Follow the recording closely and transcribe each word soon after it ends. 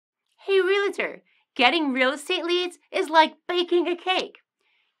Hey realtor, getting real estate leads is like baking a cake,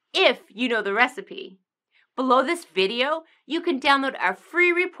 if you know the recipe. Below this video, you can download our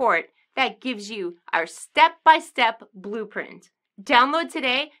free report that gives you our step-by-step blueprint. Download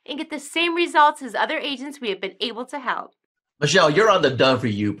today and get the same results as other agents we have been able to help. Michelle, you're on the Done For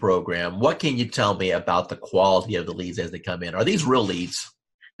You program. What can you tell me about the quality of the leads as they come in? Are these real leads?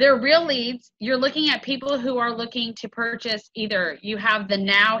 They're real leads. You're looking at people who are looking to purchase. Either you have the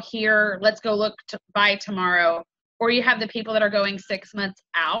now, here, let's go look to buy tomorrow, or you have the people that are going 6 months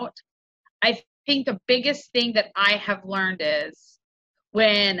out. I think the biggest thing that I have learned is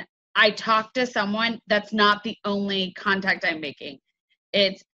when I talk to someone, that's not the only contact I'm making.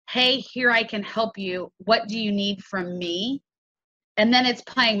 It's, hey, here I can help you. What do you need from me? And then it's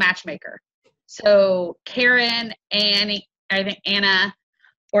playing matchmaker. So Karen, Annie, I think Anna,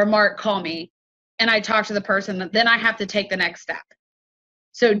 or Mark call me and I talk to the person, then I have to take the next step.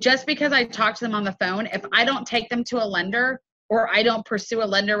 So just because I talk to them on the phone, if I don't take them to a lender or I don't pursue a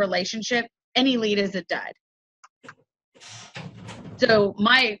lender relationship, any lead is a dud. So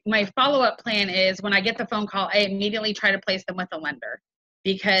my follow-up plan is when I get the phone call, I immediately try to place them with a lender,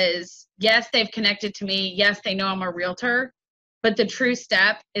 because yes, they've connected to me. Yes, they know I'm a realtor, but the true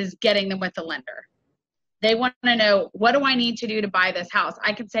step is getting them with a lender. They want to know, what do I need to do to buy this house?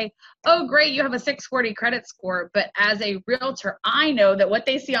 I can say, oh, great, you have a 640 credit score. But as a realtor, I know that what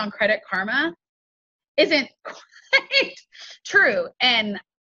they see on Credit Karma isn't quite true. And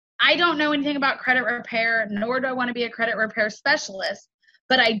I don't know anything about credit repair, nor do I want to be a credit repair specialist.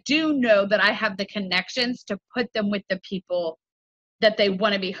 But I do know that I have the connections to put them with the people that they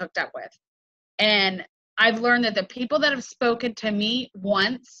want to be hooked up with. And I've learned that the people that have spoken to me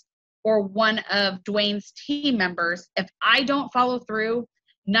once, or one of Dwayne's team members, if I don't follow through,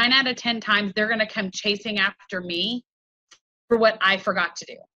 9 out of 10 times, they're going to come chasing after me for what I forgot to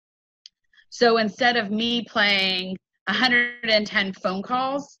do. So instead of me playing 110 phone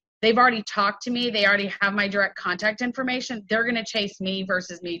calls, they've already talked to me. They already have my direct contact information. They're going to chase me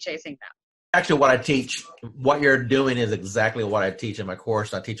versus me chasing them. Actually, what I teach, what you're doing is exactly what I teach in my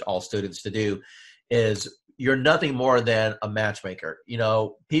course. I teach all students to do is you're nothing more than a matchmaker. You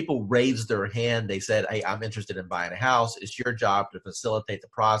know, people raised their hand. They said, hey, I'm interested in buying a house. It's your job to facilitate the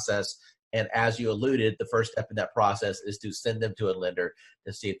process. And as you alluded, the first step in that process is to send them to a lender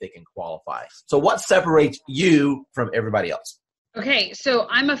to see if they can qualify. So what separates you from everybody else? Okay, so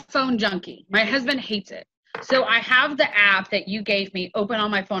I'm a phone junkie. My husband hates it. So I have the app that you gave me open on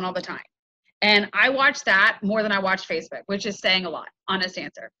my phone all the time. And I watch that more than I watch Facebook, which is saying a lot, honest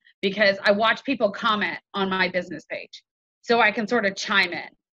answer. Because I watch people comment on my business page, so I can sort of chime in.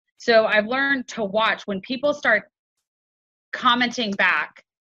 So I've learned to watch when people start commenting back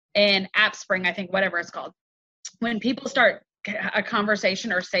in AppSpring, I think, whatever it's called. When people start a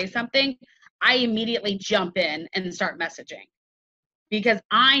conversation or say something, I immediately jump in and start messaging, because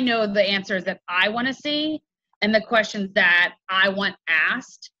I know the answers that I want to see and the questions that I want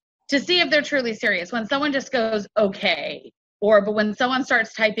asked to see if they're truly serious. When someone just goes, okay, but when someone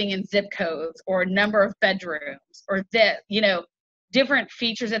starts typing in zip codes or number of bedrooms or different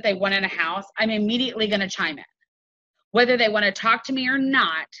features that they want in a house, I'm immediately going to chime in. Whether they want to talk to me or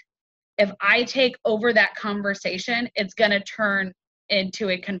not, if I take over that conversation, it's going to turn into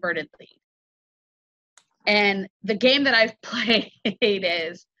a converted lead. And the game that I've played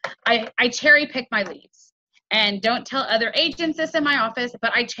is I cherry pick my leads. And don't tell other agents this in my office,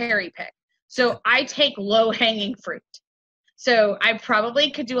 but I cherry pick. So I take low-hanging fruit. So I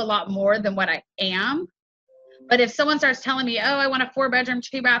probably could do a lot more than what I am. But if someone starts telling me, oh, I want a 4-bedroom,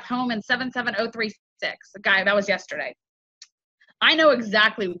 2-bath home in 77036, the guy, that was yesterday. I know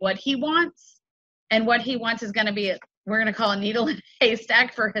exactly what he wants. And what he wants is going to be, we're going to call a needle in a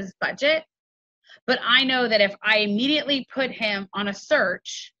haystack for his budget. But I know that if I immediately put him on a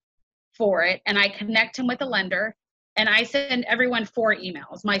search for it and I connect him with a lender, and I send everyone 4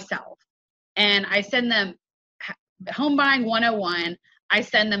 emails myself, and I send them Home Buying 101, I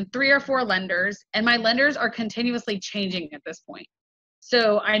send them 3 or 4 lenders, and my lenders are continuously changing at this point.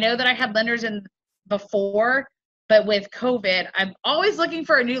 So I know that I had lenders in before, but with COVID, I'm always looking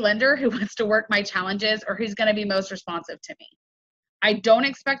for a new lender who wants to work my challenges or who's going to be most responsive to me. I don't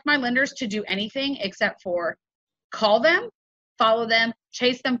expect my lenders to do anything except for call them, follow them,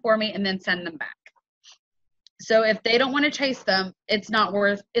 chase them for me, and then send them back. So if they don't want to chase them, it's not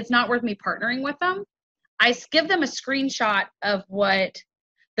worth me partnering with them. I give them a screenshot of what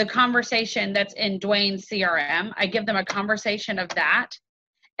the conversation that's in Dwayne's CRM. I give them a conversation of that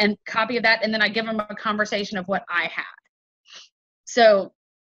and copy of that, and then I give them a conversation of what I had. So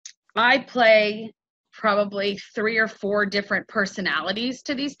I play probably 3 or 4 different personalities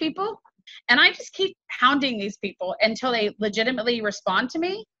to these people. And I just keep hounding these people until they legitimately respond to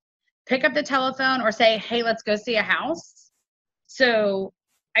me, pick up the telephone, or say, hey, let's go see a house. So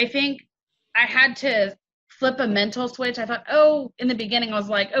I think I had to flip a mental switch. I thought, in the beginning, I was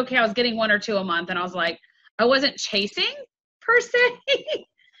like, okay, I was getting 1 or 2 a month. And I was like, I wasn't chasing per se.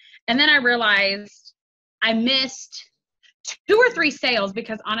 And then I realized I missed 2 or 3 sales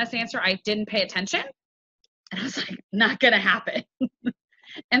because, honest answer, I didn't pay attention. And I was like, not going to happen.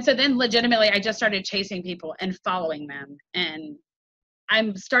 And so then legitimately, I just started chasing people and following them. And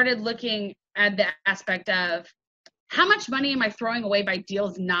I started looking at the aspect of how much money am I throwing away by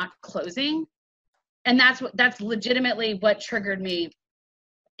deals not closing? And that's legitimately what triggered me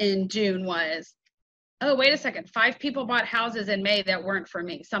in June was, oh, wait a second. 5 people bought houses in May that weren't for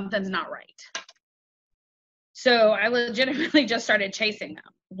me. Something's not right. So I legitimately just started chasing them.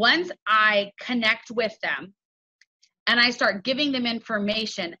 Once I connect with them and I start giving them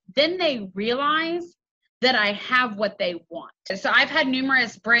information, then they realize that I have what they want. So I've had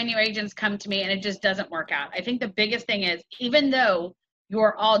numerous brand new agents come to me and it just doesn't work out. I think the biggest thing is, even though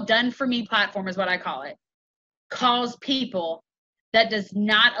your all done for me platform is what I call it, calls people, that does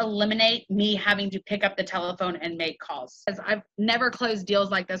not eliminate me having to pick up the telephone and make calls. As I've never closed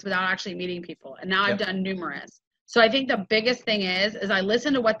deals like this without actually meeting people. And now I've done numerous. So I think the biggest thing is I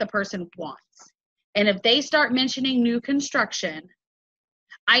listen to what the person wants. And if they start mentioning new construction,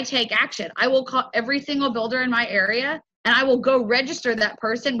 I take action. I will call every single builder in my area and I will go register that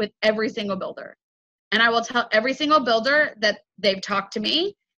person with every single builder. And I will tell every single builder that they've talked to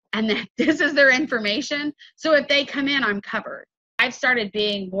me and that this is their information. So if they come in, I'm covered. I've started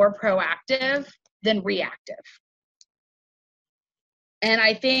being more proactive than reactive. And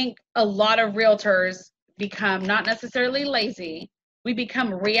I think a lot of realtors become not necessarily lazy. We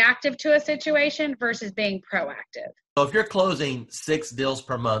become reactive to a situation versus being proactive. So if you're closing 6 deals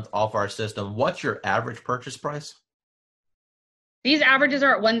per month off our system, what's your average purchase price? These averages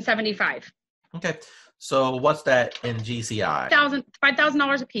are at $175. Okay. So what's that in GCI?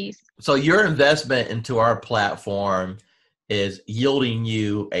 $5,000 a piece. So your investment into our platform is yielding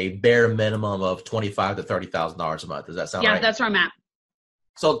you a bare minimum of $25,000 to $30,000 a month. Does that sound right? Yeah, that's where I'm at.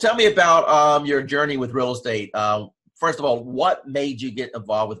 So tell me about your journey with real estate. First of all, what made you get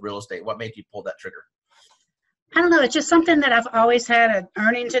involved with real estate? What made you pull that trigger? I don't know. It's just something that I've always had an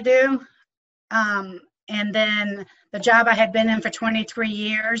earning to do. And then the job I had been in for 23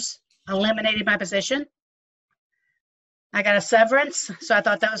 years eliminated my position. I got a severance, so I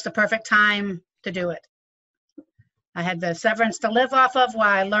thought that was the perfect time to do it. I had the severance to live off of while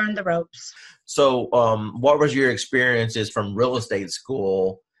I learned the ropes. So what was your experiences from real estate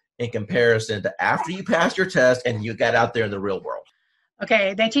school in comparison to after you passed your test and you got out there in the real world?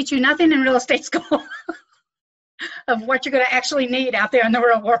 Okay, they teach you nothing in real estate school of what you're going to actually need out there in the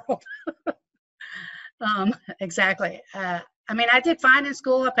real world. Exactly. I mean, I did fine in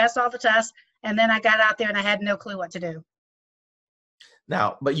school. I passed all the tests, and then I got out there and I had no clue what to do.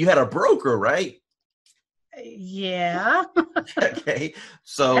 Now, but you had a broker, right? Yeah. Okay.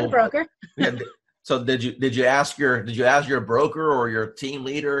 So I had a broker. Yeah, so did you ask your broker or your team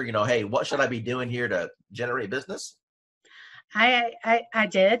leader, hey, what should I be doing here to generate business? I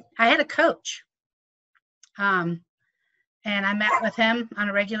did. I had a coach. And I met with him on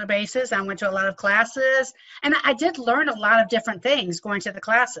a regular basis. I went to a lot of classes, and I did learn a lot of different things going to the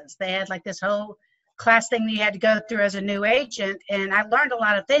classes. They had like this whole class thing that you had to go through as a new agent, and I learned a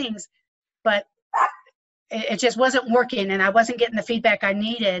lot of things, but it just wasn't working, and I wasn't getting the feedback I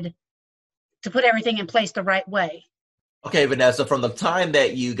needed to put everything in place the right way. Okay, Vanessa, from the time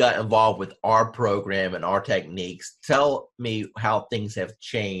that you got involved with our program and our techniques, tell me how things have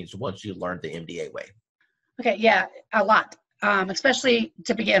changed once you learned the MDA way. Okay, yeah, a lot, especially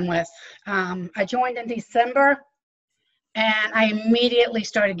to begin with. I joined in December, and I immediately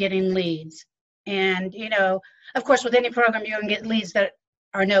started getting leads. And, of course, with any program, you're going to get leads that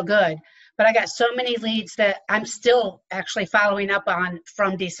are no good. But I got so many leads that I'm still actually following up on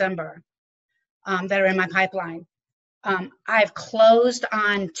from December that are in my pipeline. I've closed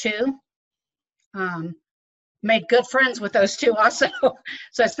on 2. Made good friends with those 2 also.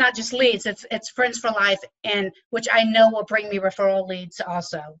 So it's not just leads, it's friends for life, and which I know will bring me referral leads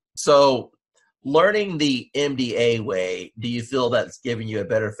also. So learning the MDA way, do you feel that's giving you a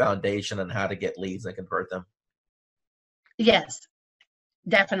better foundation on how to get leads and convert them? Yes,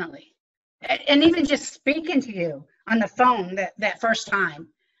 definitely. And even just speaking to you on the phone that first time,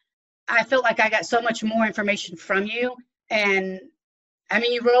 I felt like I got so much more information from you. And I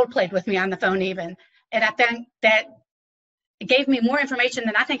mean, you role played with me on the phone even. And I think that it gave me more information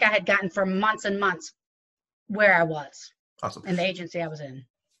than I think I had gotten for months and months where I was Awesome. and the agency I was in.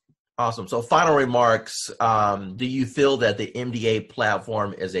 Awesome. So final remarks. Do you feel that the MDA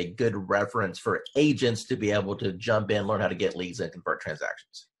platform is a good reference for agents to be able to jump in, learn how to get leads and convert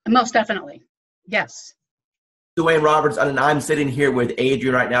transactions? Most definitely. Yes. Dwayne Roberts, and I'm sitting here with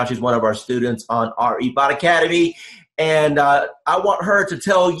Adrian right now. She's one of our students on our eBot Academy. And I want her to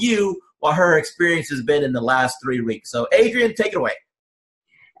tell you what her experience has been in the last 3 weeks. So Adrian, take it away.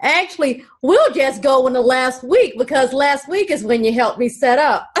 Actually, we'll just go in the last week because last week is when you helped me set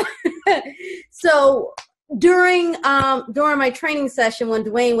up. So during my training session when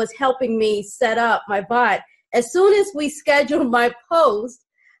Dwayne was helping me set up my bot, as soon as we scheduled my post,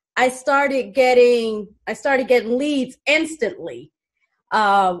 I started getting leads instantly.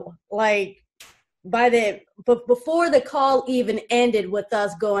 Before the call even ended with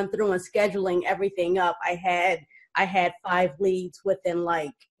us going through and scheduling everything up, I had 5 leads within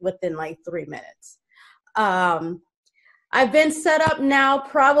 3 minutes. I've been set up now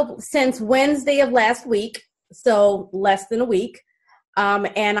probably since Wednesday of last week, so less than a week.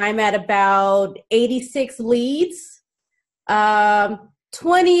 And I'm at about 86 leads,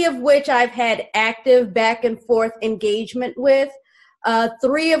 20 of which I've had active back and forth engagement with,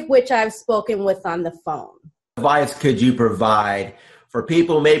 3 of which I've spoken with on the phone. Advice could you provide for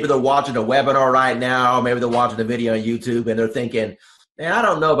people, maybe they're watching a webinar right now, maybe they're watching a video on YouTube and they're thinking, man, I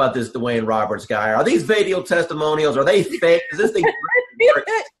don't know about this Dwayne Roberts guy. Are these video testimonials? Are they fake? Is this thing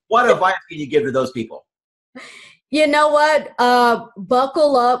What advice can you give to those people? You know what?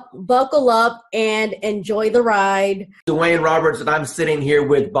 Buckle up and enjoy the ride. Dwayne Roberts, and I'm sitting here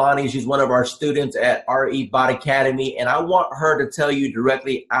with Bonnie. She's one of our students at our eBot Academy, and I want her to tell you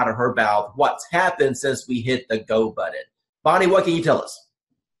directly out of her mouth what's happened since we hit the go button. Bonnie, what can you tell us?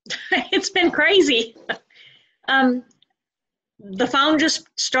 It's been crazy. The phone just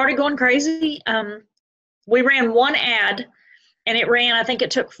started going crazy. We ran one ad, and it ran, I think it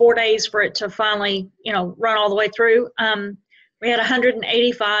took 4 days for it to finally, run all the way through. We had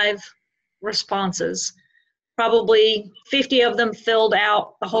 185 responses. Probably 50 of them filled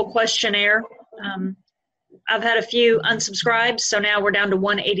out the whole questionnaire. I've had a few unsubscribed, so now we're down to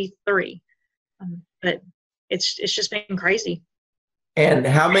 183. But it's just been crazy. And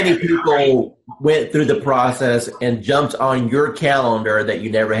how many people went through the process and jumped on your calendar that you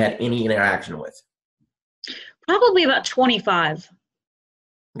never had any interaction with? Probably about 25.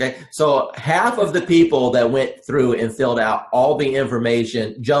 Okay, so half of the people that went through and filled out all the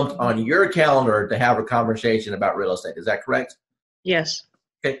information jumped on your calendar to have a conversation about real estate. Is that correct? Yes.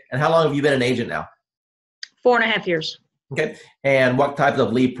 Okay, and how long have you been an agent now? 4.5 years. Okay, and what types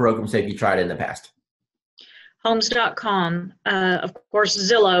of lead programs have you tried in the past? Homes.com, of course,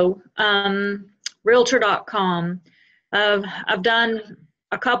 Zillow, Realtor.com. I've done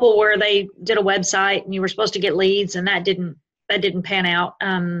a couple where they did a website and you were supposed to get leads, and that didn't pan out.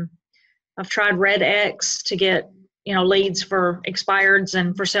 I've tried RedX to get leads for expireds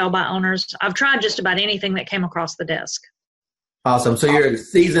and for sale by owners. I've tried just about anything that came across the desk. Awesome. So you're a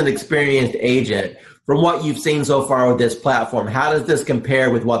seasoned, experienced agent. From what you've seen so far with this platform, how does this compare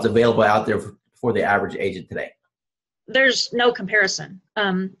with what's available out there for the average agent today? There's no comparison.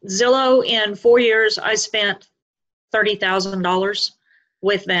 Zillow, in 4 years, I spent $30,000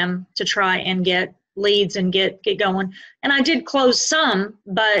 with them to try and get leads and get going. And I did close some,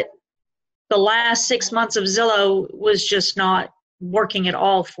 but the last 6 months of Zillow was just not working at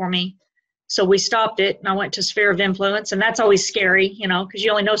all for me. So we stopped it, and I went to Sphere of Influence, and that's always scary, because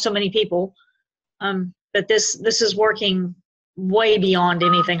you only know so many people. But this is working way beyond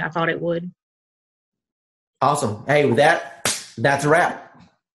anything I thought it would. Awesome. Hey, with that's a wrap.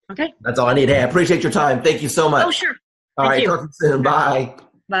 Okay. That's all I need. Hey, I appreciate your time. Thank you so much. Oh, sure. All right. Talk to you soon. Bye.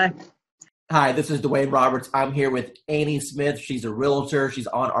 Bye. Hi, this is Dwayne Roberts. I'm here with Annie Smith. She's a realtor. She's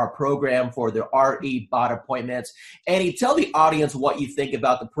on our program for the RE bot appointments. Annie, tell the audience what you think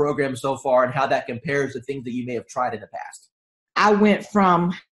about the program so far and how that compares to things that you may have tried in the past. I went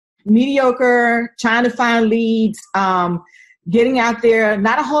from mediocre, trying to find leads, getting out there,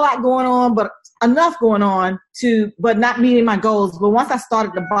 not a whole lot going on, but enough going on but not meeting my goals. But once I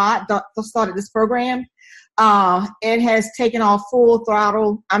started started this program, it has taken off full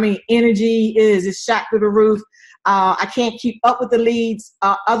throttle. I mean, energy is shot through the roof. I can't keep up with the leads.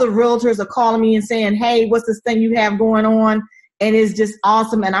 Other realtors are calling me and saying, hey, what's this thing you have going on? And it's just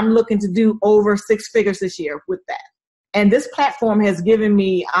awesome. And I'm looking to do over 6 figures this year with that. And this platform has given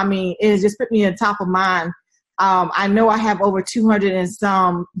me, it has just put me on top of mind. I know I have over 200 and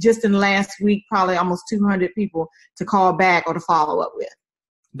some, just in the last week, probably almost 200 people to call back or to follow up with.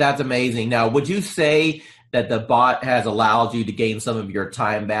 That's amazing. Now, would you say that the bot has allowed you to gain some of your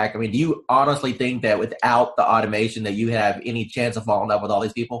time back? I mean, do you honestly think that without the automation that you have any chance of following up with all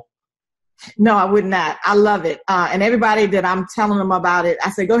these people? No, I would not. I love it. And everybody that I'm telling them about it,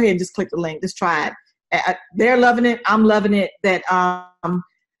 I say, go ahead and just click the link. Just try it. They're loving it. I'm loving it. That I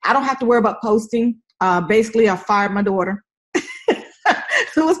don't have to worry about posting. Basically, I fired my daughter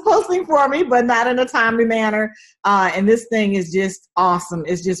who was posting for me, but not in a timely manner. And this thing is just awesome.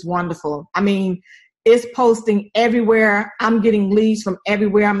 It's just wonderful. I mean, it's posting everywhere. I'm getting leads from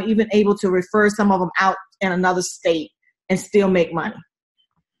everywhere. I'm even able to refer some of them out in another state and still make money.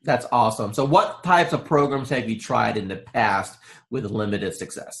 That's awesome. So what types of programs have you tried in the past with limited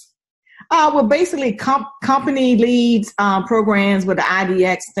success? Well, basically company leads, programs with the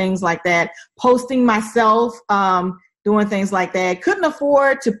IDX, things like that. Posting myself, doing things like that. Couldn't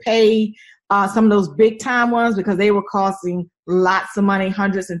afford to pay some of those big time ones because they were costing lots of money,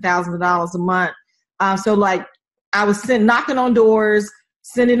 hundreds and thousands of dollars a month. So like I was knocking on doors,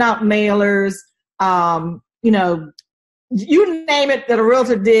 sending out mailers, you name it that a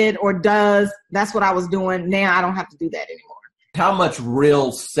realtor did or does, that's what I was doing. Now I don't have to do that anymore. How much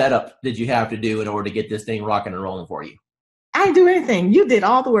real setup did you have to do in order to get this thing rocking and rolling for you? I didn't do anything. You did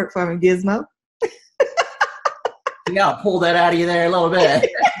all the work for me, Gizmo. Yeah, I'll pull that out of you there a little bit.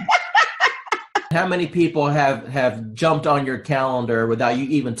 How many people have jumped on your calendar without you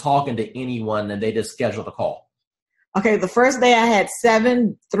even talking to anyone and they just scheduled a call? Okay, the first day I had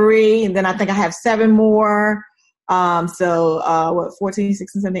 3, and then I think I have 7 more. 14,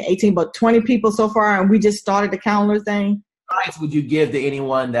 16, 17, 18, but 20 people so far, and we just started the calendar thing. What advice would you give to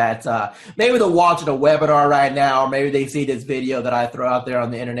anyone that maybe they're watching a webinar right now, or maybe they see this video that I throw out there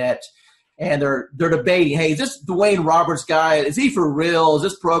on the internet, and they're debating, hey, is this Dwayne Roberts guy? Is he for real? Is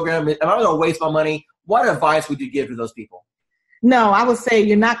this program? Am I going to waste my money? What advice would you give to those people? No, I would say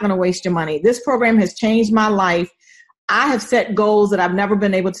you're not going to waste your money. This program has changed my life. I have set goals that I've never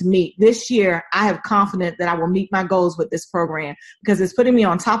been able to meet. This year, I have confidence that I will meet my goals with this program because it's putting me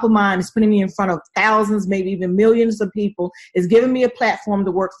on top of mind. It's putting me in front of thousands, maybe even millions of people. It's giving me a platform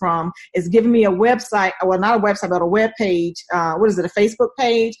to work from. It's giving me a website, well, not a website, but a web page. A Facebook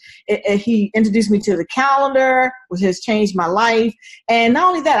page. He introduced me to the calendar, which has changed my life. And not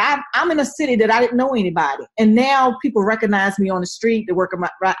only that, I'm in a city that I didn't know anybody. And now people recognize me on the street. They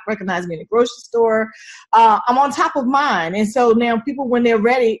recognize me in the grocery store. I'm on top of mind. And so now people, when they're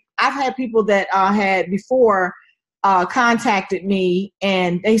ready, I've had people that had before contacted me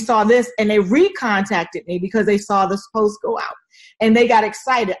and they saw this and they recontacted me because they saw this post go out and they got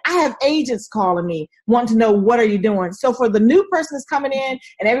excited. I have agents calling me wanting to know, what are you doing? So for the new person that's coming in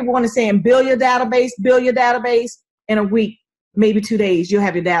and everyone is saying, build your database in a week, maybe 2 days, you'll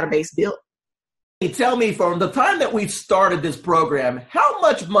have your database built. Tell me, from the time that we started this program, how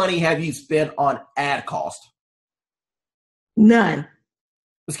much money have you spent on ad cost? None.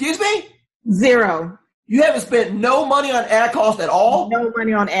 Excuse me? 0. You haven't spent no money on ad cost at all? No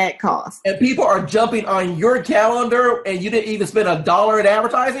money on ad cost. And people are jumping on your calendar and you didn't even spend $1 in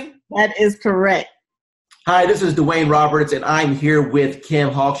advertising? That is correct. Hi, this is Dwayne Roberts, and I'm here with Kim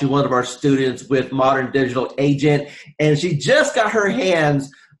Hawk. She's one of our students with Modern Digital Agent, and she just got her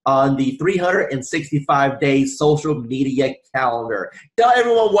hands on the 365-day social media calendar. Tell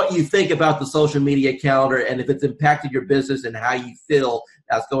everyone what you think about the social media calendar and if it's impacted your business and how you feel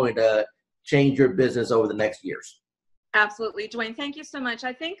that's going to change your business over the next years. Absolutely. Dwayne, thank you so much.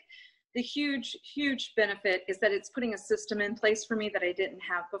 I think the huge benefit is that it's putting a system in place for me that I didn't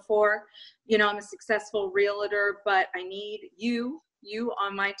have before. You know, I'm a successful realtor, but I need you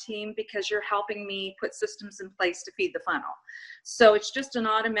on my team because you're helping me put systems in place to feed the funnel. So it's just an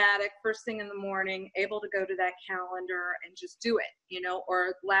automatic first thing in the morning, able to go to that calendar and just do it, you know,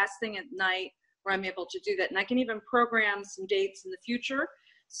 or last thing at night where I'm able to do that. And I can even program some dates in the future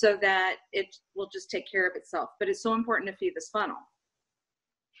so that it will just take care of itself. But it's so important to feed this funnel.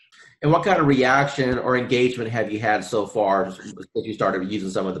 And what kind of reaction or engagement have you had so far since you started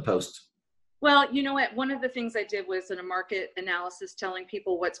using some of the posts? Well, you know what? One of the things I did was in a market analysis telling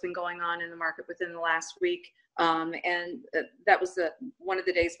people what's been going on in the market within the last week. And that was one of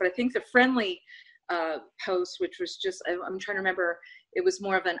the days. But I think the friendly post, which was just, I'm trying to remember, it was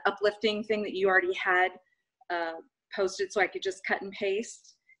more of an uplifting thing that you already had posted so I could just cut and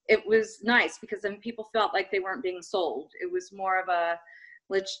paste. It was nice because then people felt like they weren't being sold. It was more of a,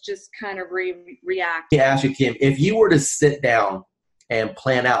 let's just kind of react. Let me ask you, Kim, if you were to sit down and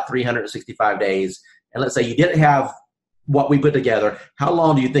plan out 365 days, and let's say you didn't have what we put together, how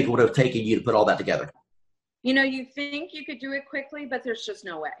long do you think it would have taken you to put all that together? You know, you think you could do it quickly, but there's just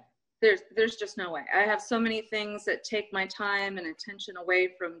no way. there's just no way. I have so many things that take my time and attention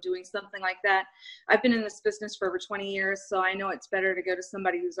away from doing something like that. I've been in this business for over 20 years, so I know it's better to go to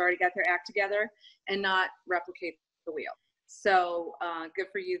somebody who's already got their act together and not replicate the wheel. So good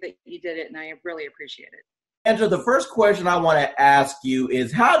for you that you did it, and I really appreciate it. Angela, the first question I want to ask you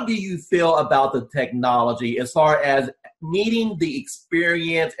is, how do you feel about the technology as far as needing the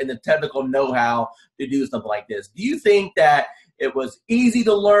experience and the technical know-how to do something like this? Do you think that it was easy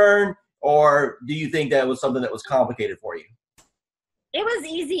to learn, or do you think that it was something that was complicated for you? It was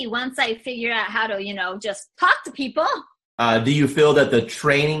easy once I figured out how to, just talk to people. Do you feel that the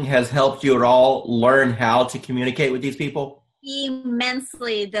training has helped you at all learn how to communicate with these people?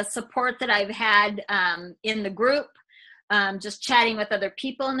 Immensely. The support that I've had in the group, just chatting with other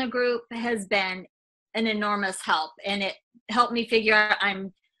people in the group, has been an enormous help. And it helped me figure out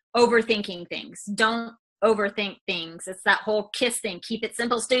I'm overthinking things. Don't overthink things. It's that whole KISS thing. Keep it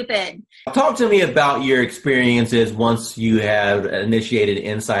simple, stupid. Talk to me about your experiences once you have initiated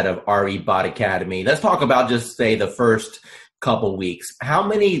inside of RE Bot Academy. Let's talk about just say the first couple weeks. How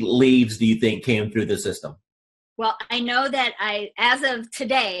many leads do you think came through the system? Well, I know that as of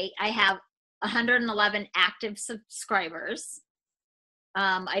today, I have 111 active subscribers.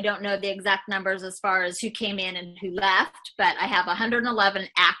 I don't know the exact numbers as far as who came in and who left, but I have 111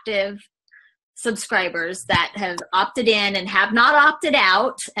 active subscribers that have opted in and have not opted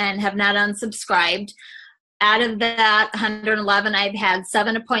out and have not unsubscribed. Out of that 111, I've had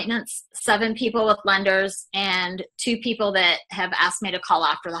 7 appointments, 7 people with lenders, and 2 people that have asked me to call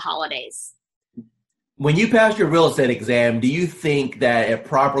after the holidays. When you passed your real estate exam, do you think that it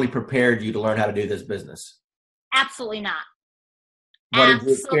properly prepared you to learn how to do this business? Absolutely not. What is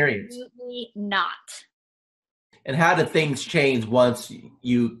the experience? Absolutely not. And how did things change once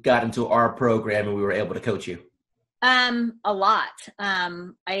you got into our program and we were able to coach you? A lot.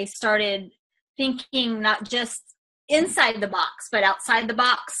 I started thinking not just inside the box, but outside the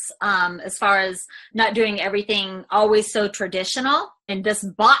box, as far as not doing everything always so traditional. And this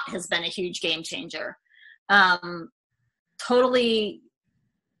bot has been a huge game changer. Totally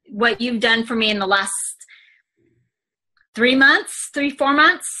what you've done for me in the last 4 months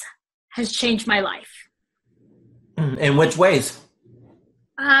has changed my life. In which ways?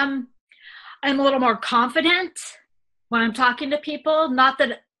 I'm a little more confident when I'm talking to people. Not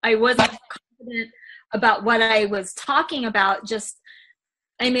that I wasn't confident about what I was talking about, just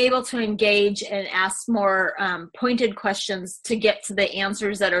I'm able to engage and ask more pointed questions to get to the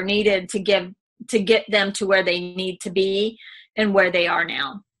answers that are needed to get them to where they need to be and where they are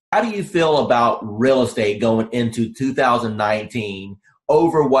now. How do you feel about real estate going into 2019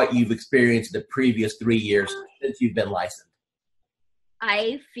 over what you've experienced the previous 3 years since you've been licensed?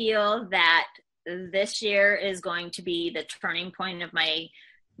 I feel that this year is going to be the turning point of my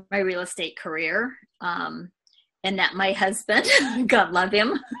real estate career. And that my husband, God love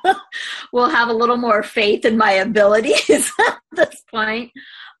him, will have a little more faith in my abilities at this point.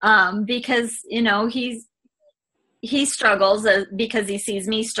 Because, he struggles because he sees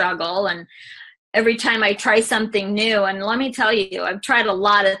me struggle. And every time I try something new, and let me tell you, I've tried a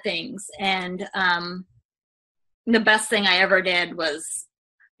lot of things. And the best thing I ever did was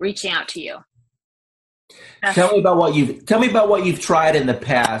reaching out to you. Tell me about what you've tried in the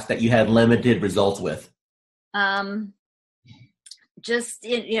past that you had limited results with. Part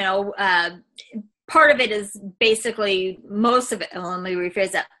of it is basically, most of it, let me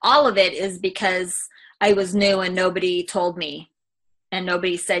rephrase that, all of it is because I was new and nobody told me, and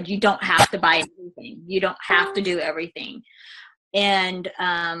nobody said, you don't have to buy everything. You don't have to do everything. And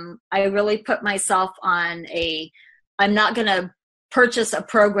I really put myself on I'm not going to purchase a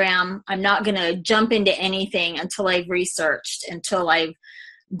program. I'm not going to jump into anything until I've researched, until I've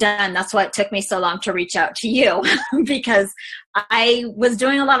done. That's why it took me so long to reach out to you, because I was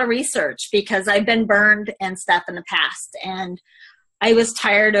doing a lot of research because I've been burned and stuff in the past. And I was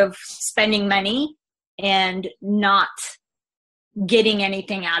tired of spending money and not getting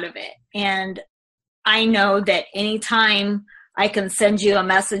anything out of it. And I know that anytime I can send you a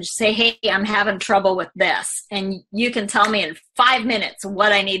message, say, hey, I'm having trouble with this. And you can tell me in 5 minutes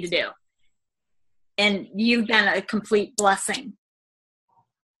what I need to do. And you've been a complete blessing.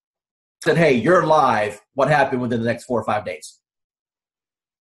 Said, hey, you're live. What happened within the next 4 or 5 days?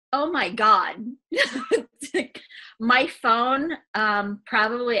 Oh my God. My phone,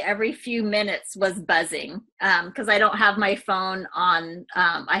 probably every few minutes was buzzing, because I don't have my phone on,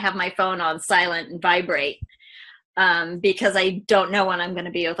 I have my phone on silent and vibrate, because I don't know when I'm going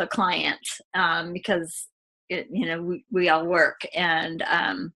to be with a client, because we all work. And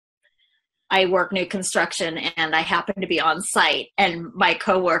I work new construction and I happened to be on site, and my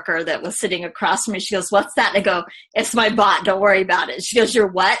coworker that was sitting across from me, she goes, "What's that?" And I go, "It's my bot. Don't worry about it." She goes,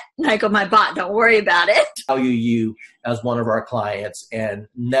 "You're what?" And I go, "My bot. Don't worry about it." Value you as one of our clients and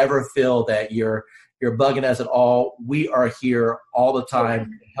never feel that you're bugging us at all. We are here all the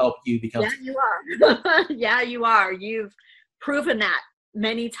time to help you become. Yeah, you are. Yeah, you are. You've proven that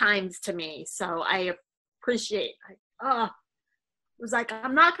many times to me. So I appreciate it. Oh, it was like,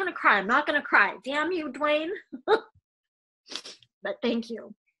 I'm not going to cry. I'm not going to cry. Damn you, Dwayne. But thank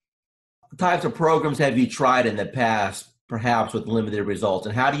you. What types of programs have you tried in the past, perhaps with limited results?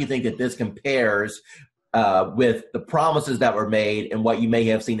 And how do you think that this compares with the promises that were made and what you may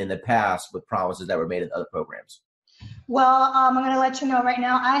have seen in the past with promises that were made in other programs? Well, I'm going to let you know right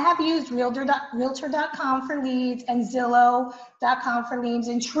now, I have used Realtor.com for leads and Zillow.com for leads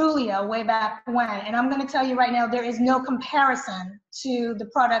and Trulio way back when. And I'm going to tell you right now, there is no comparison to the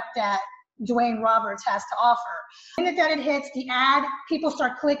product that Dwayne Roberts has to offer. The minute that it hits the ad, people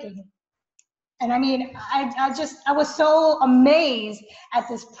start clicking. And I mean, I was so amazed at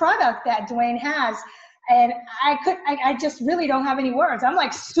this product that Dwayne has. And I just really don't have any words. I'm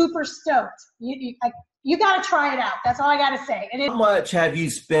like super stoked. You got to try it out. That's all I got to say. How much have you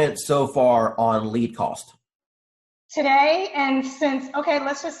spent so far on lead cost? Today and since, okay,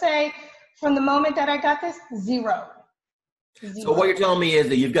 let's just say from the moment that I got this, zero. So what you're telling me is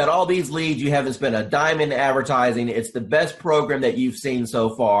that you've got all these leads, you haven't spent a dime in advertising. It's the best program that you've seen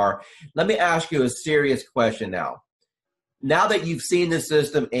so far. Let me ask you a serious question now. Now that you've seen the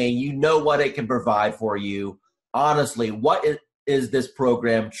system and you know what it can provide for you, honestly, what is this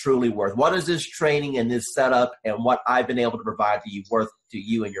program truly worth? What is this training and this setup and what I've been able to provide to you worth to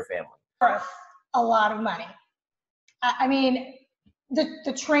you and your family? Worth a lot of money. I mean,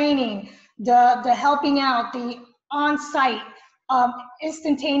 the training, the helping out, the on-site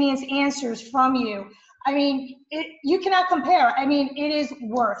instantaneous answers from you. I mean, you cannot compare. I mean, it is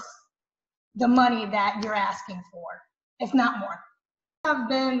worth the money that you're asking for, if not more. I've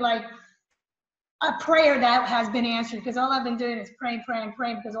been like a prayer that has been answered, because all I've been doing is praying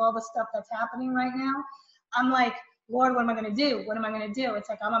because of all the stuff that's happening right now. I'm like, Lord, what am I going to do? What am I going to do? It's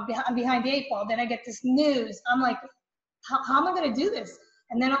like I'm behind the 8 ball. Then I get this news. I'm like, how am I going to do this?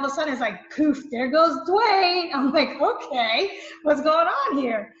 And then all of a sudden it's like, poof, there goes Dwayne. I'm like, okay, what's going on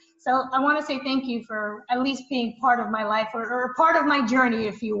here? So I want to say thank you for at least being part of my life or part of my journey,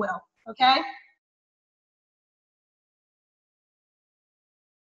 if you will. Okay?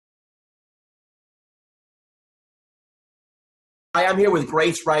 Hi, I'm here with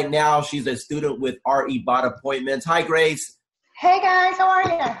Grace right now. She's a student with RE Bot Appointments. Hi, Grace. Hey, guys. How are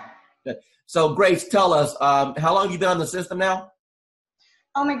you? Good. So, Grace, tell us, how long have you been on the system now?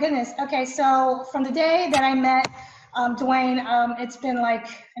 Oh, my goodness. Okay, so from the day that I met Dwayne, it's been like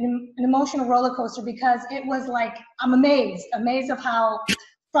an emotional roller coaster, because it was like, I'm amazed of how,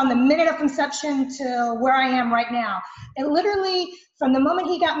 from the minute of conception to where I am right now. It literally, from the moment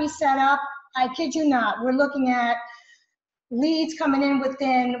he got me set up, I kid you not, we're looking at leads coming in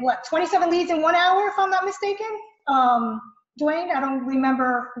within, 27 leads in 1 hour, if I'm not mistaken? Dwayne, I don't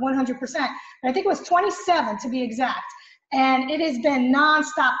remember 100%, but I think it was 27 to be exact. And it has been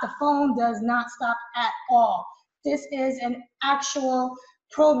nonstop. The phone does not stop at all. This is an actual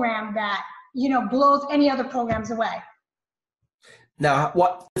program that, blows any other programs away. Now,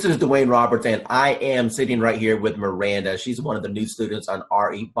 this is Dwayne Roberts, and I am sitting right here with Miranda. She's one of the new students on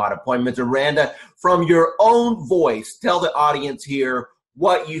RE Bot Appointments. Miranda, from your own voice, tell the audience here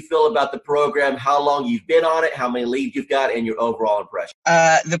what you feel about the program, how long you've been on it, how many leads you've got, and your overall impression.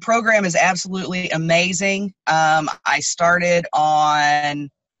 The program is absolutely amazing. I started on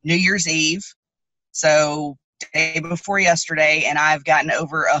New Year's Eve, so day before yesterday, and I've gotten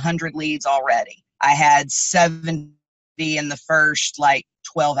over 100 leads already. I had 70 in the first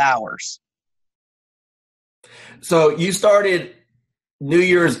 12 hours. So you started New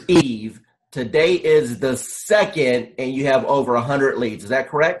Year's Eve. Today is the 2nd, and you have over 100 leads. Is that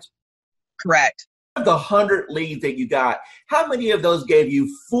correct? Correct. Of the 100 leads that you got, how many of those gave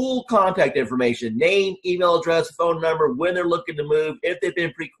you full contact information, name, email address, phone number, when they're looking to move, if they've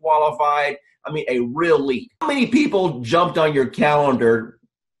been pre-qualified? I mean, a real lead. How many people jumped on your calendar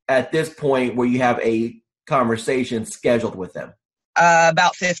at this point where you have a conversation scheduled with them?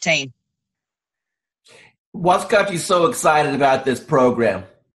 About 15. What's got you so excited about this program?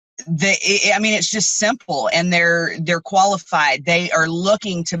 It's just simple, and they're qualified. They are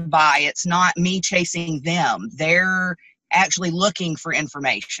looking to buy. It's not me chasing them. They're actually looking for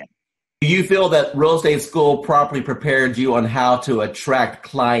information. Do you feel that real estate school properly prepared you on how to attract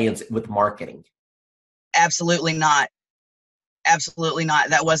clients with marketing? Absolutely not. Absolutely not.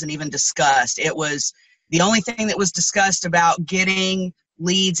 That wasn't even discussed. It was the only thing that was discussed about getting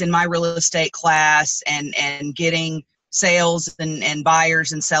leads in my real estate class and getting sales and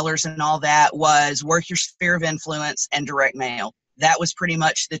buyers and sellers and all that was work your sphere of influence and direct mail. That was pretty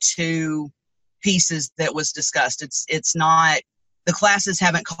much the two pieces that was discussed. It's not, the classes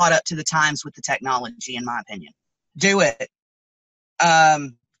haven't caught up to the times with the technology, in my opinion. Do it.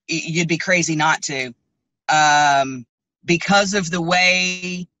 You'd be crazy not to. Because of the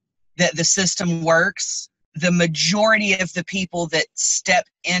way that the system works, the majority of the people that step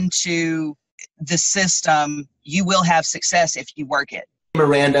into the system, you will have success if you work it.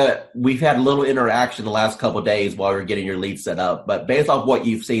 Miranda, we've had a little interaction the last couple of days while we're getting your lead set up, but based off what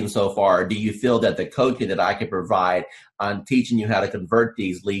you've seen so far, do you feel that the coaching that I can provide on teaching you how to convert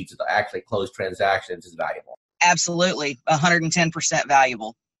these leads to actually close transactions is valuable? Absolutely, 110%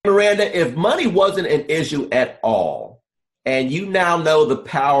 valuable. Miranda, if money wasn't an issue at all, and you now know the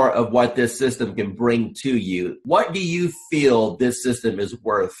power of what this system can bring to you, what do you feel this system is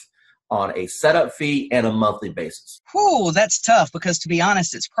worth on a setup fee and a monthly basis? Whew, that's tough because, to be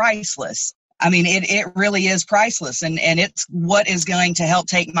honest, it's priceless. I mean, it really is priceless, and it's what is going to help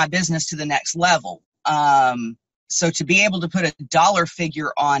take my business to the next level. So to be able to put a dollar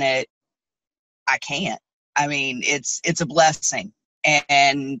figure on it, I can't. I mean, it's a blessing,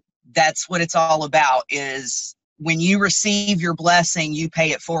 and that's what it's all about, is when you receive your blessing, you pay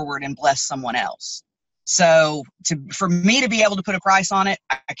it forward and bless someone else. So for me to be able to put a price on it,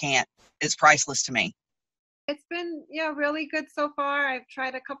 I can't. It's priceless to me. It's been, really good so far. I've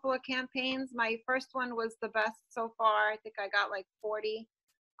tried a couple of campaigns. My first one was the best so far. I think I got like 40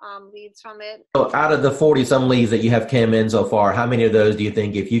 leads from it. So out of the 40 some leads that you have come in so far, how many of those do you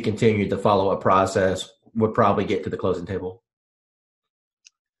think, if you continue to follow a process, would probably get to the closing table?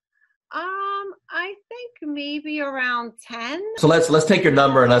 I think maybe around 10. So let's take your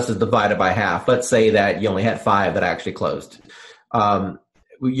number and let's just divide it by half. Let's say that you only had 5 that actually closed.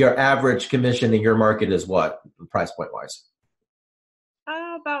 Your average commission in your market is what, price point wise?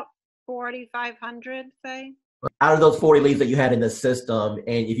 About 4,500, say. Out of those 40 leads that you had in the system,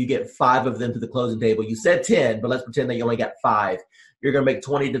 and if you get 5 of them to the closing table, you said 10, but let's pretend that you only got 5. You're going to make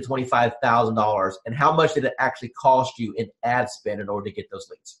 $20,000 to $25,000. And how much did it actually cost you in ad spend in order to get those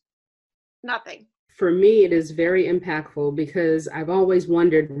leads? Nothing. For me, it is very impactful because I've always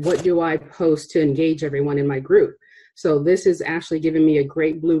wondered, what do I post to engage everyone in my group? So this is actually giving me a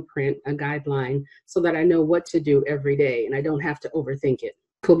great blueprint, a guideline, so that I know what to do every day and I don't have to overthink it.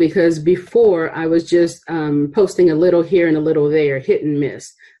 Because before I was just posting a little here and a little there, hit and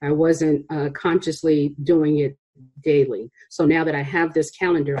miss. I wasn't consciously doing it daily. So now that I have this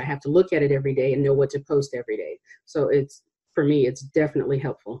calendar, I have to look at it every day and know what to post every day. So for me, it's definitely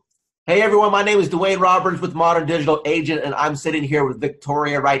helpful. Hey everyone, my name is Dwayne Roberts with Modern Digital Agent, and I'm sitting here with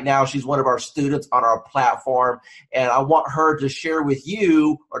Victoria right now. She's one of our students on our platform, and I want her to share with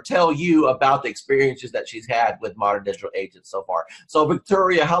you or tell you about the experiences that she's had with Modern Digital Agent so far. So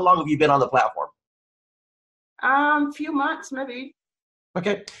Victoria, how long have you been on the platform? Few months, maybe.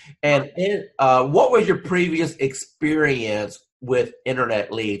 Okay. And what was your previous experience with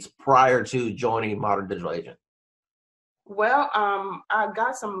internet leads prior to joining Modern Digital Agent? Well, I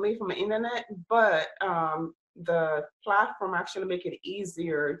got some lead from the internet, but the platform actually make it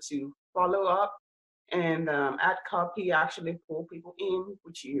easier to follow up and add copy, actually pull people in,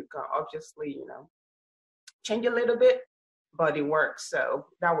 which you can obviously, change a little bit, but it works. So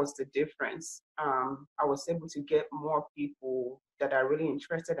that was the difference. I was able to get more people that are really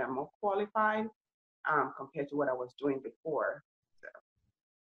interested and more qualified compared to what I was doing before.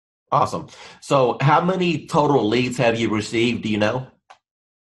 Awesome. So how many total leads have you received? Do you know?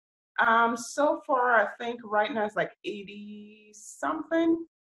 So far, I think right now it's like 80 something.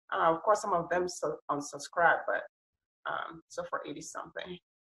 Of course, some of them unsubscribe, but so far 80 something.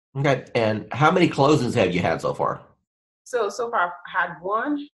 Okay. And how many closings have you had so far? So far I've had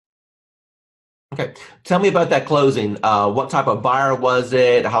one. Okay. Tell me about that closing. What type of buyer was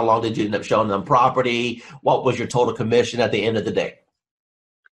it? How long did you end up showing them property? What was your total commission at the end of the day?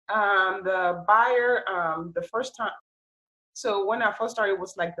 The buyer, the first time, so when I first started, it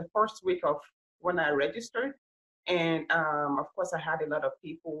was like the first week of when I registered. And of course, I had a lot of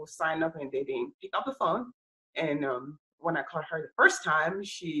people sign up and they didn't pick up the phone. And when I called her the first time,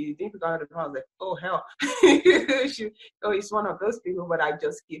 she didn't pick up the phone. I was like, oh, hell. It's one of those people, but I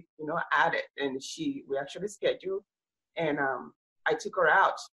just keep, at it. And we actually scheduled. And I took her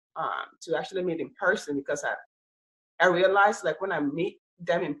out to actually meet in person because I realized, like, when I meet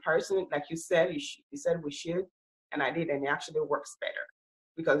them in person, like you said, you said we should, and I did, and it actually works better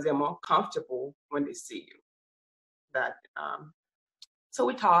because they're more comfortable when they see you. that. So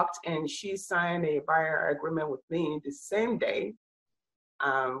we talked, and she signed a buyer agreement with me the same day,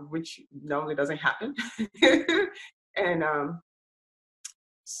 which normally doesn't happen. And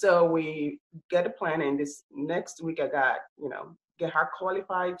so we get a plan, and this next week I got, get her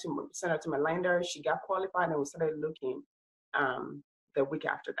qualified to send her to my lender. She got qualified, and we started looking the week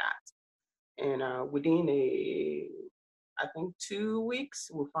after that. And within I think 2 weeks,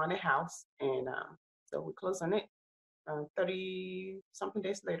 we found a house, and so we closed on it 30 something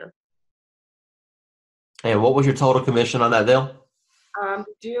days later. And what was your total commission on that deal? The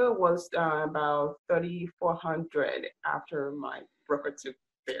deal was about $3,400 after my broker took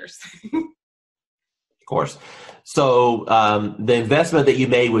theirs. Of course. So the investment that you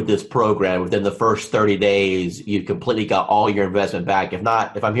made with this program within the first 30 days, you completely got all your investment back. If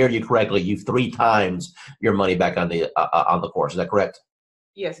not, if I'm hearing you correctly, you've 3 times your money back on the course. Is that correct?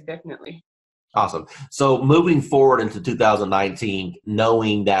 Yes, definitely. Awesome. So moving forward into 2019,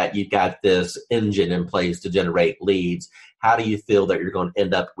 knowing that you've got this engine in place to generate leads, how do you feel that you're going to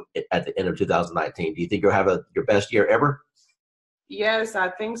end up at the end of 2019? Do you think you'll have your best year ever? Yes, I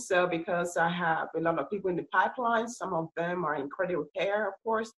think so, because I have a lot of people in the pipeline. Some of them are in credit repair, of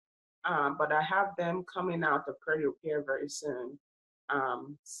course, but I have them coming out of credit repair very soon.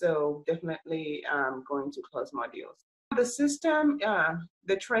 So definitely I'm going to close my deals. The system,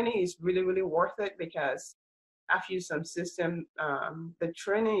 the training is really, really worth it, because I've used some system. The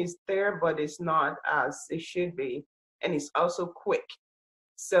training is there, but it's not as it should be. And it's also quick.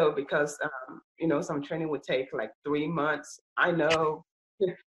 So because, some training would take like 3 months, I know,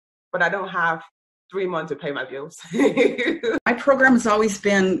 but I don't have 3 months to pay my bills. My program has always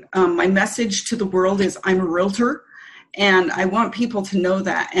been, my message to the world is I'm a realtor, and I want people to know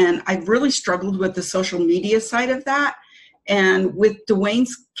that. And I've really struggled with the social media side of that. And with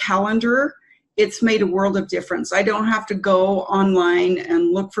Dwayne's calendar, it's made a world of difference. I don't have to go online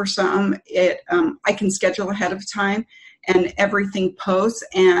and look for some. I can schedule ahead of time, and everything posts.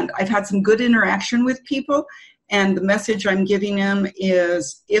 And I've had some good interaction with people. And the message I'm giving them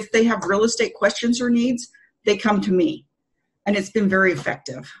is, if they have real estate questions or needs, they come to me. And it's been very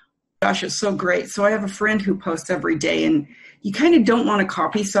effective. Gosh, it's so great. So I have a friend who posts every day, and you kind of don't want to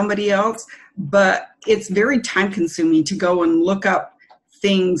copy somebody else, but it's very time consuming to go and look up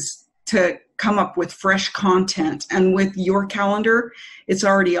things to come up with fresh content. And with your calendar, it's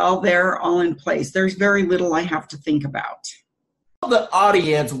already all there, all in place. There's very little I have to think about. Tell the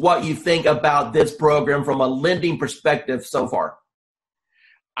audience what you think about this program from a lending perspective so far.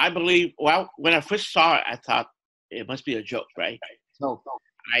 I believe, when I first saw it, I thought it must be a joke, right? So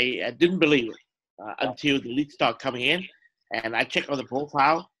I didn't believe it until the leads start coming in, and I checked on the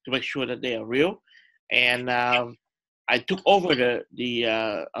profile to make sure that they are real. And I took over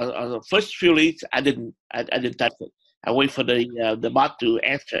the first few leads. I didn't touch it. I wait for the bot to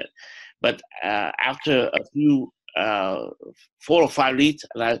answer it. But after a few 4 or 5 leads,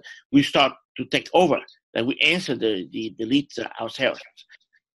 we start to take over. And we answer the leads ourselves.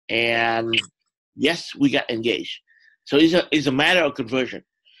 And yes, we got engaged. So it's a matter of conversion.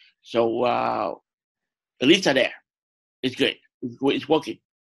 So the leads are there. It's great. It's working.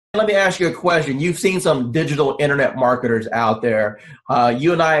 Let me ask you a question. You've seen some digital internet marketers out there.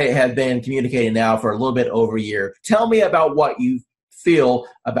 You and I have been communicating now for a little bit over a year. Tell me about what you feel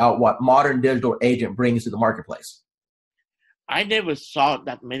about what Modern Digital Agent brings to the marketplace. I never saw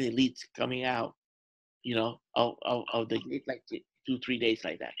that many leads coming out, of the gate, like 2-3 days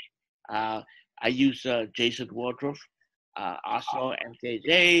like that. I use Jason Wardrobe, Oslo,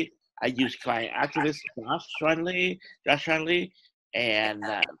 MKJ. I use Client Activist, Josh Shanley, and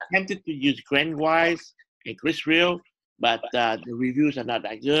attempted to use Grant Wise and Chris Real, but the reviews are not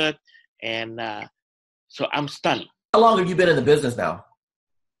that good. And so I'm stunned. How long have you been in the business now?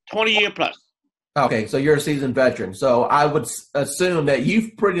 20 years plus. Okay, so you're a seasoned veteran. So I would assume that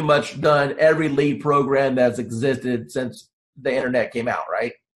you've pretty much done every lead program that's existed since the internet came out,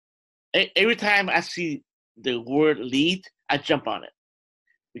 right? Every time I see the word lead, I jump on it.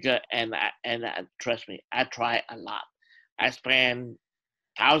 Because trust me, I try a lot. I spend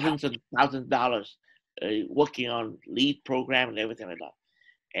thousands and thousands of dollars working on lead program and everything like that.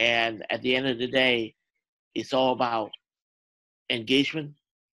 And at the end of the day, it's all about engagement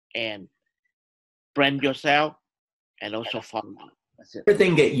and brand yourself and also follow up. That's it.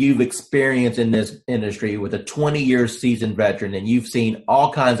 Everything that you've experienced in this industry with a 20-year seasoned veteran, and you've seen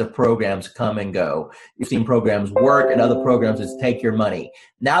all kinds of programs come and go. You've seen programs work and other programs just take your money.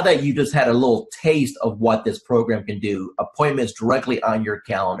 Now that you just had a little taste of what this program can do, appointments directly on your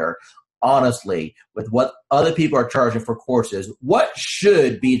calendar, honestly, with what other people are charging for courses, what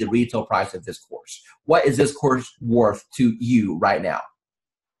should be the retail price of this course? What is this course worth to you right now?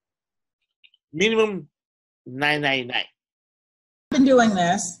 Minimum $9.99. I've been doing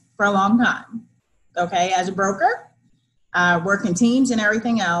this for a long time, okay, as a broker, working teams and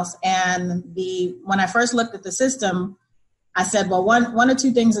everything else. And when I first looked at the system, I said, well, one or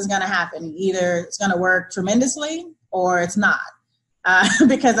two things is going to happen. Either it's going to work tremendously or it's not,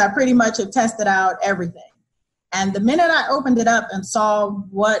 because I pretty much have tested out everything. And the minute I opened it up and saw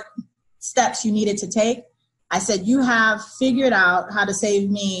what steps you needed to take, I said, you have figured out how to save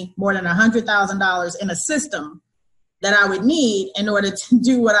me more than $100,000 in a system that I would need in order to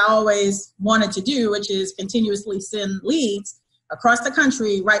do what I always wanted to do, which is continuously send leads across the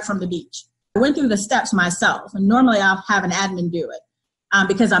country right from the beach. I went through the steps myself, and normally I'll have an admin do it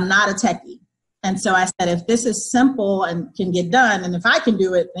because I'm not a techie. And so I said, if this is simple and can get done, and if I can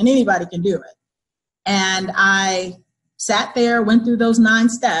do it, then anybody can do it. And I sat there, went through those 9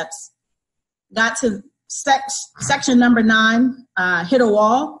 steps, got to section number 9, hit a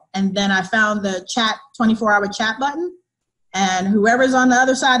wall, and then I found the 24-hour chat button, and whoever's on the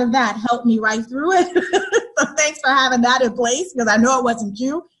other side of that helped me right through it. So thanks for having that in place, because I know it wasn't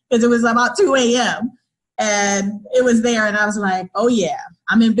you, because it was about 2 a.m. and it was there, and I was like, oh yeah,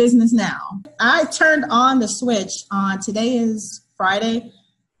 I'm in business now. I turned on the switch on, today is Friday,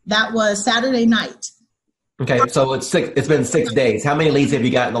 that was Saturday night. Okay, so it's been 6 days. How many leads have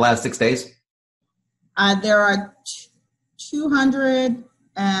you got in the last 6 days? There are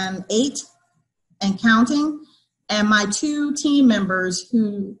 208 and counting, and my 2 team members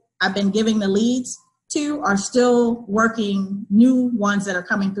who I've been giving the leads to are still working new ones that are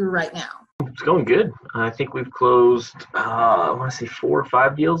coming through right now. It's going good. I think we've closed, I want to say 4 or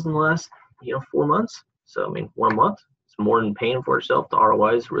 5 deals in the last, 4 months. So, 1 month, it's more than paying for itself. The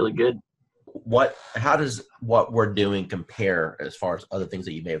ROI is really good. How does what we're doing compare as far as other things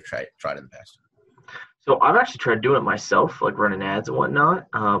that you may have tried in the past? So I've actually tried doing it myself, like running ads and whatnot,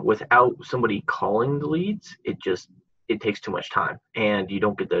 without somebody calling the leads. It takes too much time, and you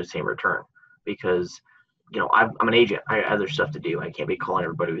don't get the same return because, I'm an agent. I have other stuff to do. I can't be calling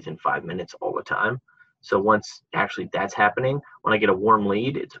everybody within 5 minutes all the time. So once actually that's happening, when I get a warm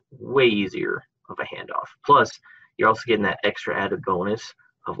lead, it's way easier of a handoff. Plus, you're also getting that extra added bonus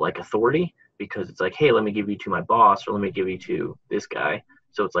of like authority, because it's like, hey, let me give you to my boss, or let me give you to this guy.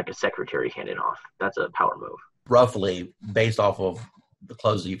 So it's like a secretary handing off. That's a power move. Roughly, based off of the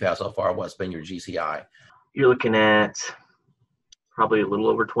closes you've had so far, what's been your GCI? You're looking at probably a little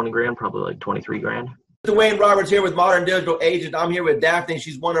over 20 grand, probably like 23 grand. Dwayne Roberts here with Modern Digital Agent. I'm here with Daphne.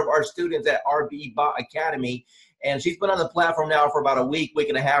 She's one of our students at RB Bot Academy, and she's been on the platform now for about a week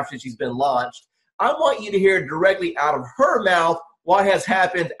and a half since she's been launched. I want you to hear directly out of her mouth what has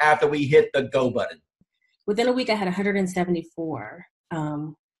happened after we hit the go button. Within a week, I had 174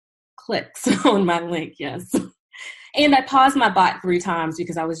 clicks on my link, yes. And I paused my bot 3 times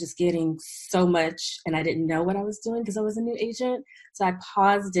because I was just getting so much and I didn't know what I was doing because I was a new agent. So I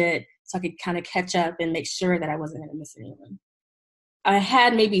paused it so I could kind of catch up and make sure that I wasn't going to miss anyone. I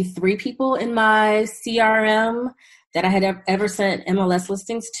had maybe 3 people in my CRM that I had ever sent MLS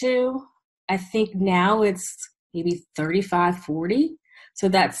listings to. I think now it's maybe 35, 40. So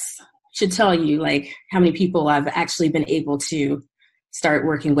that's should tell you like how many people I've actually been able to start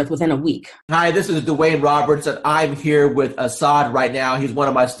working with within a week. Hi, this is Dwayne Roberts, and I'm here with Assad right now. He's one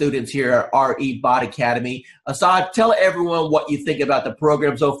of my students here at RE Bot Academy. Assad, tell everyone what you think about the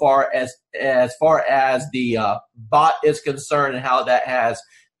program so far as the bot is concerned and how that has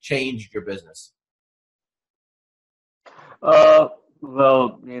changed your business.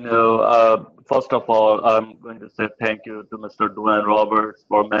 First of all, I'm going to say thank you to Mr. Dwayne Roberts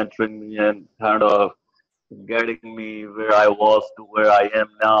for mentoring me and kind of getting me where I was to where I am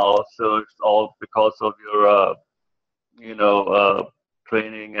now. So it's all because of your,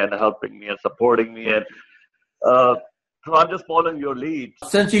 training and helping me and supporting me. And so I'm just following your lead.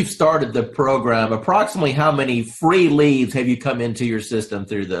 Since you've started the program, approximately how many free leads have you come into your system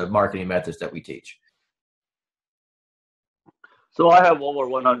through the marketing methods that we teach? So I have over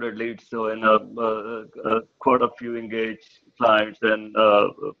 100 leads, so in quite a few engaged clients and a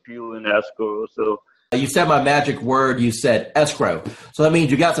few in escrow. So you said my magic word. You said escrow. So that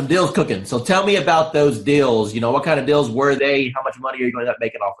means you got some deals cooking. So tell me about those deals. What kind of deals were they? How much money are you going to end up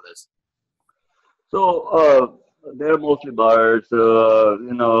making off of this? So they're mostly buyers.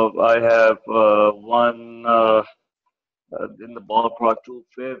 I have one in the ballpark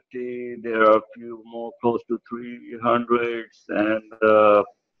 250. There are a few more close to 300s, and a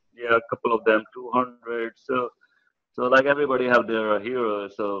couple of them 200. So So like everybody have their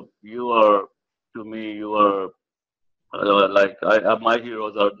heroes. So you are, to me, you are my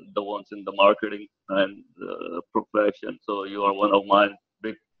heroes are the ones in the marketing and profession. So you are one of my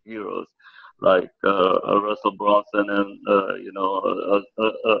big heroes, like Russell Brunson and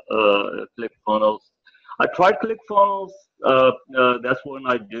ClickFunnels. I tried ClickFunnels. That's when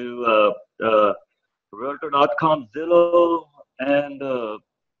I do Realtor.com, Zillow, and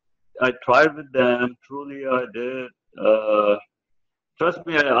I tried with them. Truly, I did. Trust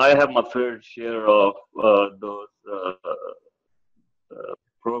me, I have my fair share of those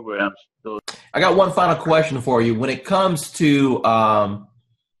programs. I got one final question for you. When it comes to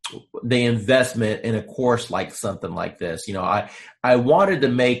the investment in a course like something like this, I wanted to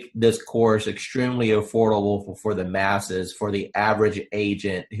make this course extremely affordable for the masses, for the average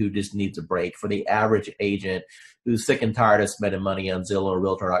agent who just needs a break, for the average agent who's sick and tired of spending money on Zillow or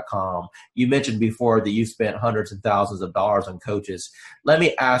Realtor.com. You mentioned before that you spent hundreds and thousands of dollars on coaches. Let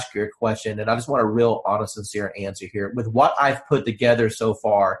me ask you a question, and I just want a real honest, sincere answer here. With what I've put together so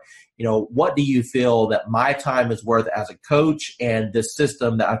far, what do you feel that my time is worth as a coach and the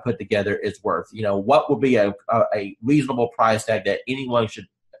system that I put together is worth? What would be a reasonable price tag that anyone should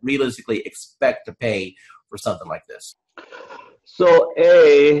realistically expect to pay for something like this? So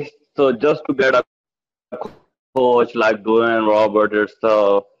just to get a coach like Dwayne Robert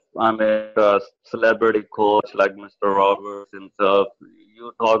yourself, I mean a celebrity coach like Mr. Roberts himself,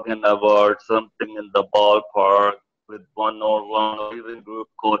 you're talking about something in the ballpark with one-on-one or even group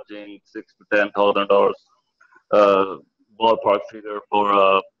coaching, $6,000 to $10,000 ballpark figure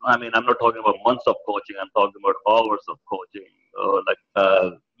for. I mean, I'm not talking about months of coaching. I'm talking about hours of coaching,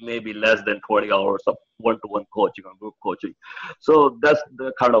 maybe less than 20 hours of one-to-one coaching or group coaching. So that's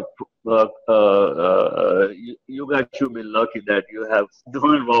the kind of you guys should be lucky that you have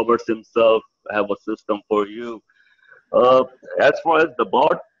Dwayne Roberts himself have a system for you. As far as the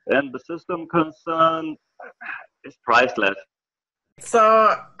bot and the system concerned, it's priceless.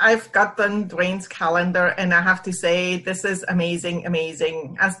 So I've gotten Dwayne's calendar, and I have to say this is amazing.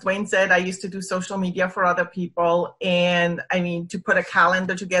 As Dwayne said, I used to do social media for other people, and I mean, to put a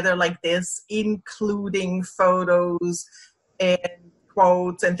calendar together like this, including photos and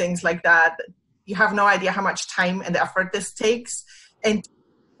quotes and things like that, you have no idea how much time and effort this takes. And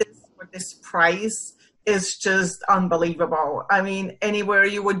this price is just unbelievable. I mean, anywhere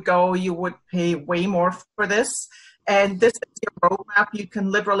you would go, you would pay way more for this. And this is your roadmap. You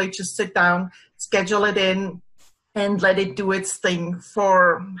can literally just sit down, schedule it in, and let it do its thing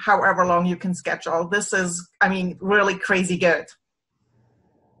for however long you can schedule. This is, I mean, really crazy good.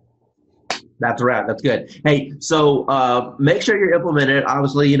 That's right. That's good. Hey, so make sure you're implementing it.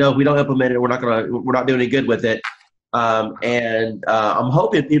 Obviously, if we don't implement it, we're not doing any good with it. And I'm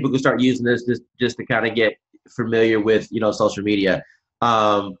hoping people can start using this just to kind of get familiar with, social media.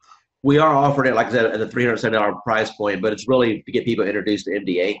 We are offering it, like I said, at a $370 price point, but it's really to get people introduced to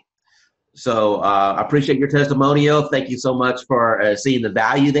MDA. So I appreciate your testimonial. Thank you so much for seeing the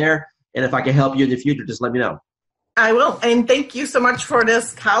value there. And if I can help you in the future, just let me know. I will. And thank you so much for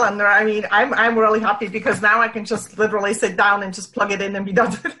this calendar. I mean, I'm really happy because now I can just literally sit down and just plug it in and be done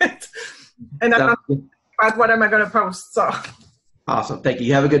with it. And I'm not about what am I going to post. So awesome. Thank you.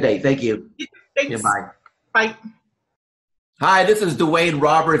 You have a good day. Thank you. Thanks. Yeah, bye. Bye. Hi, this is Dwayne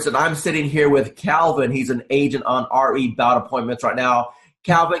Roberts, and I'm sitting here with Calvin. He's an agent on RE Bout Appointments right now.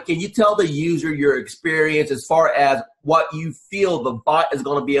 Calvin, can you tell the user your experience as far as what you feel the bot is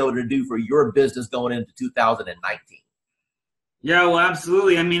going to be able to do for your business going into 2019? Yeah, well,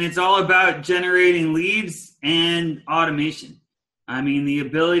 absolutely. I mean, it's all about generating leads and automation. I mean, the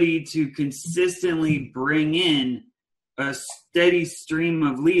ability to consistently bring in a steady stream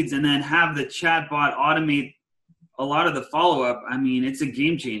of leads and then have the chatbot automate a lot of the follow-up. I mean, it's a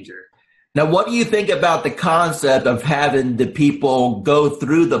game changer. Now, what do you think about the concept of having the people go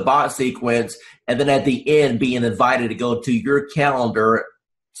through the bot sequence and then at the end being invited to go to your calendar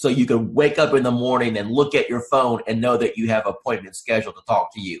so you can wake up in the morning and look at your phone and know that you have appointments scheduled to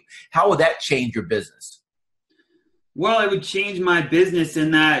talk to you? How would that change your business? Well, it would change my business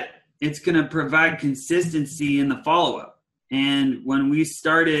in that it's going to provide consistency in the follow-up. And when we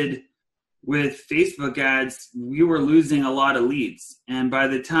started with Facebook ads, we were losing a lot of leads. And by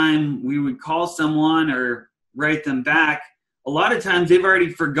the time we would call someone or write them back, a lot of times they've already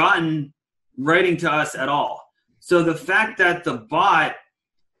forgotten writing to us at all. So the fact that the bot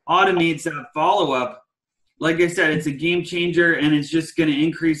automates that follow-up, like I said, it's a game changer, and it's just going to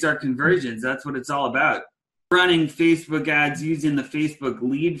increase our conversions. That's what it's all about. Running Facebook ads using the Facebook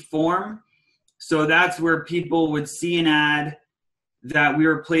lead form. So that's where people would see an ad, that we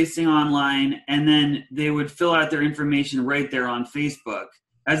were placing online, and then they would fill out their information right there on Facebook,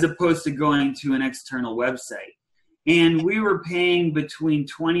 as opposed to going to an external website. And we were paying between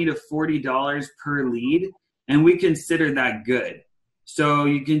 $20 to $40 per lead, and we considered that good. So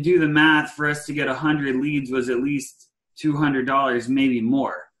you can do the math. For us to get 100 leads was at least $200, maybe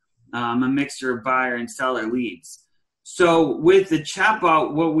more, a mixture of buyer and seller leads. So with the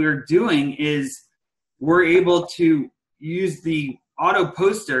chatbot, what we're doing is we're able to use the auto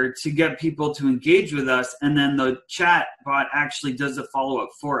poster to get people to engage with us, and then the chatbot actually does the follow-up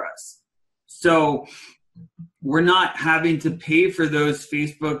for us. So we're not having to pay for those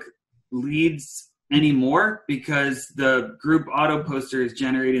Facebook leads anymore because the group auto poster is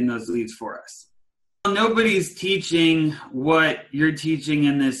generating those leads for us. Nobody's teaching what you're teaching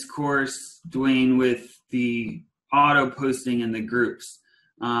in this course, Dwayne, with the auto posting in the groups.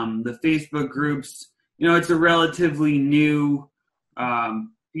 The Facebook groups, it's a relatively new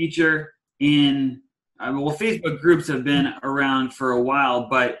feature in, Facebook groups have been around for a while,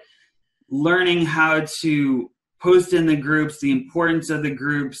 but learning how to post in the groups, the importance of the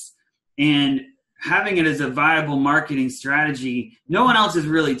groups, and having it as a viable marketing strategy, no one else is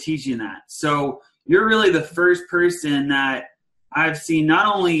really teaching that. So you're really the first person that I've seen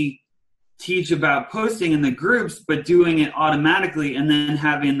not only teach about posting in the groups, but doing it automatically and then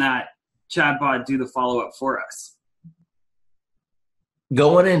having that chatbot do the follow-up for us.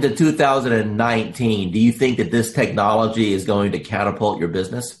 Going into 2019, do you think that this technology is going to catapult your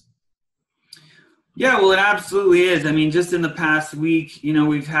business? Yeah, well, it absolutely is. I mean, just in the past week,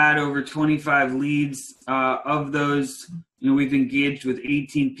 we've had over 25 leads. Of those, we've engaged with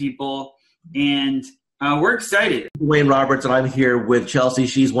 18 people, and we're excited. Dwayne Roberts, and I'm here with Chelsea.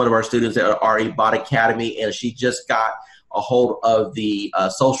 She's one of our students at our Bot Academy, and she just got a hold of the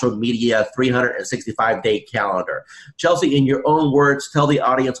social media 365-day calendar. Chelsea, in your own words, tell the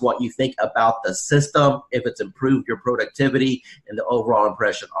audience what you think about the system, if it's improved your productivity, and the overall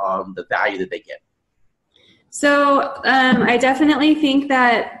impression on the value that they get. So I definitely think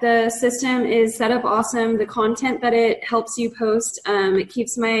that the system is set up awesome. The content that it helps you post, it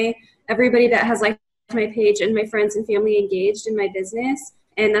keeps everybody that has liked my page and my friends and family engaged in my business.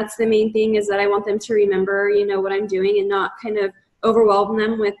 And that's the main thing, is that I want them to remember, what I'm doing and not kind of overwhelm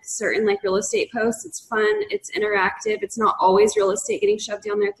them with certain real estate posts. It's fun, it's interactive, it's not always real estate getting shoved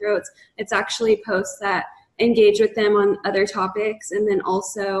down their throats. It's actually posts that engage with them on other topics. And then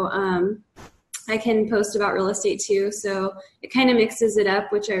also I can post about real estate too. So it kind of mixes it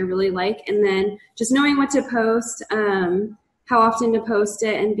up, which I really like. And then just knowing what to post, how often to post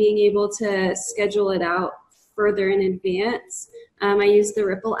it, and being able to schedule it out further in advance. I use the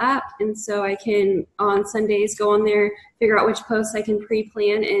Ripple app, and so I can, on Sundays, go on there, figure out which posts I can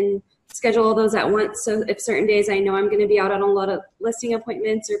pre-plan and schedule all those at once. So if certain days I know I'm going to be out on a lot of listing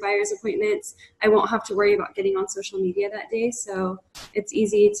appointments or buyer's appointments, I won't have to worry about getting on social media that day. So it's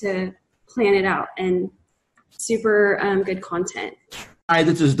easy to plan it out, and super good content. Hi,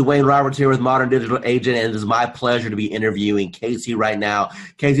 this is Dwayne Roberts here with Modern Digital Agent, and it is my pleasure to be interviewing Casey right now.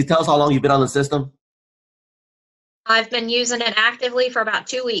 Casey, tell us how long you've been on the system. I've been using it actively for about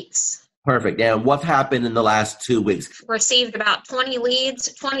 2 weeks. Perfect. And what happened in the last 2 weeks? Received about 20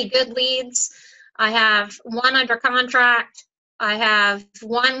 leads, 20 good leads. I have one under contract. I have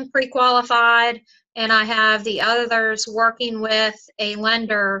one pre-qualified, and I have the others working with a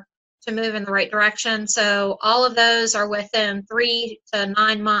lender to move in the right direction. So all of those are within 3 to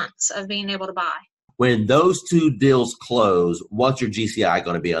 9 months of being able to buy. When those two deals close, what's your GCI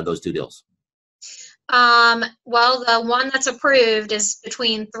going to be on those two deals? Well, the one that's approved is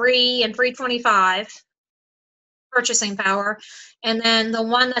between 3 and 325 purchasing power. And then the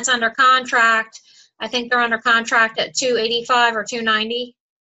one that's under contract, I think they're under contract at 285 or 290.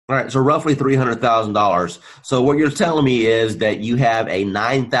 All right, so roughly $300,000. So what you're telling me is that you have a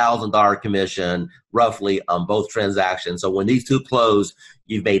 $9,000 commission roughly on both transactions. So when these two close,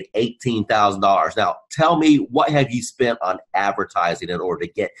 you've made $18,000. Now, tell me, what have you spent on advertising in order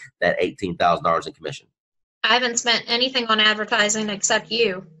to get that $18,000 in commission? I haven't spent anything on advertising except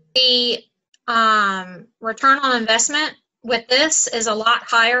you. The return on investment with this is a lot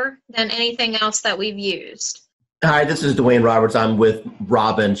higher than anything else that we've used. Hi, this is Dwayne Roberts. I'm with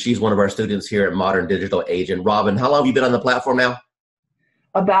Robin. She's one of our students here at Modern Digital Agent. Robin, how long have you been on the platform now?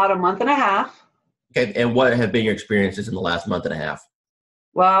 About a month and a half. Okay, and what have been your experiences in the last month and a half?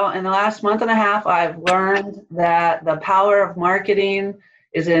 Well, in the last month and a half, I've learned that the power of marketing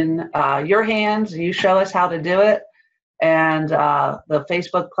is in your hands. You show us how to do it. And the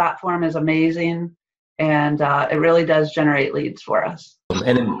Facebook platform is amazing. And it really does generate leads for us.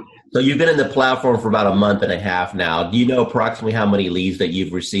 And So you've been in the platform for about a month and a half now. Do you know approximately how many leads that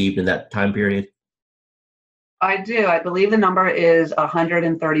you've received in that time period? I do. I believe the number is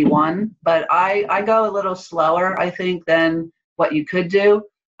 131, but I go a little slower, I think, than what you could do.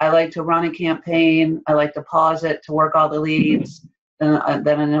 I like to run a campaign. I like to pause it to work all the leads.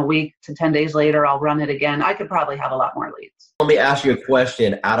 Then in a week to 10 days later, I'll run it again. I could probably have a lot more leads. Let me ask you a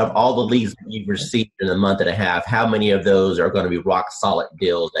question. Out of all the leads that you've received in a month and a half, how many of those are going to be rock solid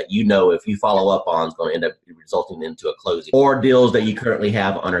deals that you know if you follow up on is going to end up resulting into a closing, or deals that you currently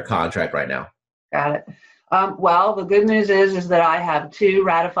have under contract right now? Got it. Well, the good news is that I have 2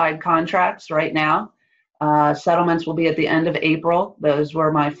 ratified contracts right now. Settlements will be at the end of April. Those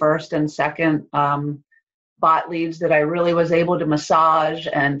were my first and second bot leads that I really was able to massage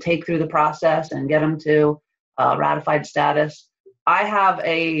and take through the process and get them to ratified status. I have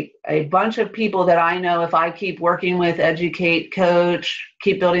a bunch of people that I know if I keep working with, educate, coach,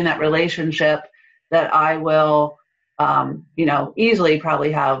 keep building that relationship, that I will easily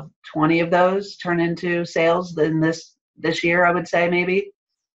probably have 20 of those turn into sales in this year, I would say maybe.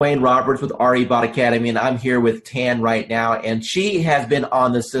 Wayne Roberts with RE Bot Academy, and I'm here with Tan right now, and she has been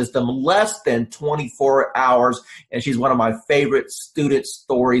on the system less than 24 hours, and she's one of my favorite student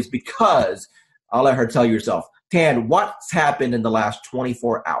stories because I'll let her tell you herself. Tan, what's happened in the last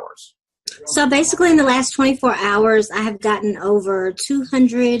 24 hours? So basically in the last 24 hours, I have gotten over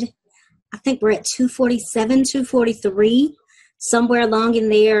 200, I think we're at 247, 243, somewhere along in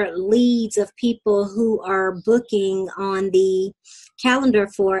there, leads of people who are booking on the calendar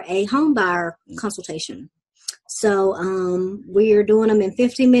for a home buyer consultation. So we're doing them in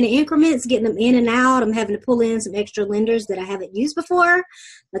 15-minute increments, getting them in and out. I'm having to pull in some extra lenders that I haven't used before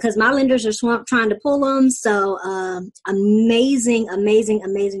because my lenders are swamped trying to pull them. So amazing, amazing,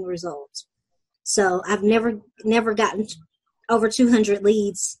 amazing results. So I've never gotten over 200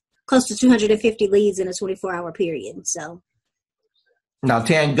 leads, close to 250 leads in a 24-hour period. So. Now,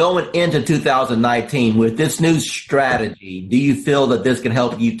 Tan, going into 2019 with this new strategy, do you feel that this can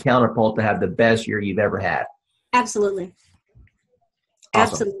help you catapult to have the best year you've ever had? Absolutely.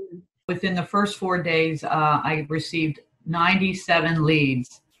 Awesome. Absolutely. Within the first 4 days, I received 97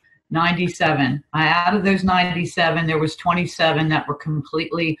 leads. 97. Out of those 97, there was 27 that were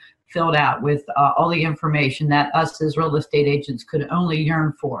completely filled out with all the information that us as real estate agents could only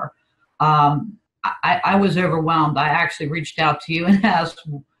yearn for. I was overwhelmed. I actually reached out to you and asked,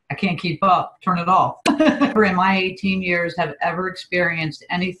 I can't keep up, turn it off. Never in my 18 years have ever experienced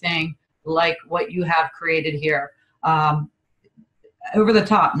anything like what you have created here. Over the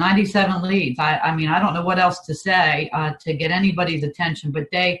top, 97 leads. I mean, I don't know what else to say to get anybody's attention, but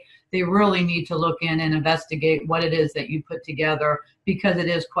they really need to look in and investigate what it is that you put together because it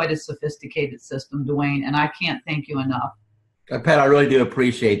is quite a sophisticated system, Dwayne, and I can't thank you enough. Pat, I really do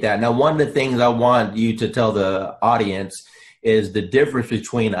appreciate that. Now, one of the things I want you to tell the audience is the difference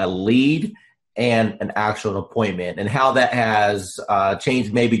between a lead and an actual appointment and how that has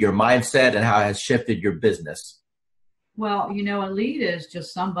changed maybe your mindset and how it has shifted your business. Well, a lead is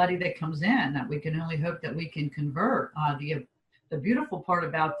just somebody that comes in that we can only hope that we can convert. The beautiful part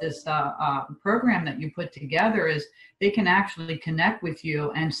about this program that you put together is they can actually connect with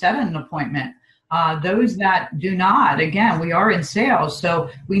you and set an appointment. Those that do not, again, we are in sales, so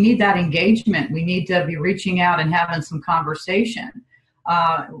we need that engagement. We need to be reaching out and having some conversation.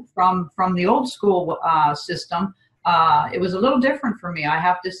 From the old school system, it was a little different for me. I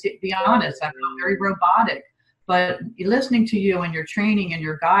have to be honest. I felt very robotic. But listening to you and your training and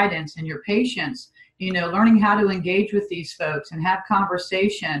your guidance and your patience, learning how to engage with these folks and have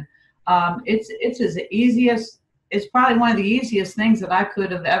conversation, it's probably one of the easiest things that I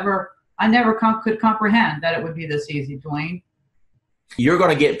could have ever. I never could comprehend that it would be this easy, Dwayne. You're going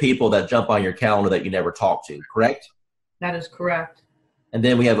to get people that jump on your calendar that you never talk to, correct? That is correct. And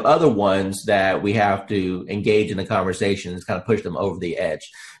then we have other ones that we have to engage in the conversations, kind of push them over the edge.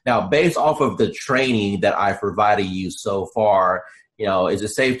 Now, based off of the training that I've provided you so far, is it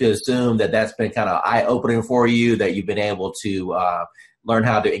safe to assume that that's been kind of eye-opening for you, that you've been able to learn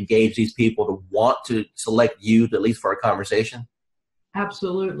how to engage these people to want to select you, at least for a conversation?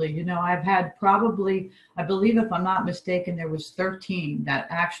 Absolutely. I've had probably, I believe if I'm not mistaken, there was 13 that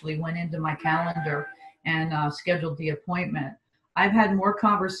actually went into my calendar and scheduled the appointment. I've had more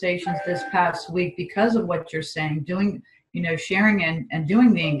conversations this past week because of what you're saying, doing, sharing and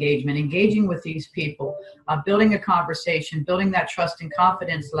doing the engagement, engaging with these people, building a conversation, building that trust and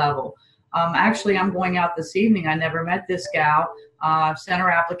confidence level. Actually, I'm going out this evening. I never met this gal. Sent her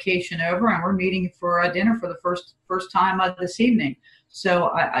application over, and we're meeting for a dinner for the first time this evening. So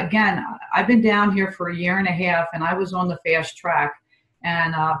I've been down here for a year and a half, and I was on the fast track.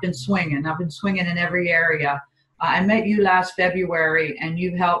 and I've been swinging. I've been swinging in every area. I met you last February, and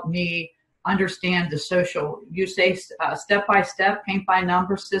you've helped me understand the social, you say step-by-step,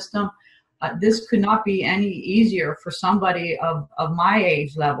 paint-by-number system. This could not be any easier for somebody of my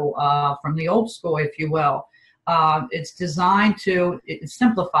age level, from the old school, if you will. It's designed to, it's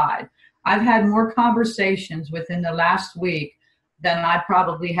simplified. I've had more conversations within the last week than I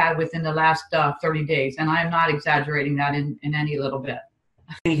probably had within the last 30 days. And I am not exaggerating that in any little bit.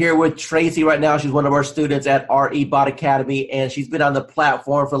 Here with Tracy right now. She's one of our students at RE Bot Academy, and she's been on the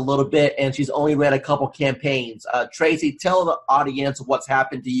platform for a little bit, and she's only ran a couple campaigns. Tracy, tell the audience what's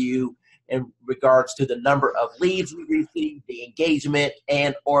happened to you in regards to the number of leads we received, the engagement,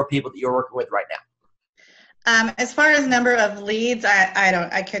 and or people that you're working with right now. As far as number of leads,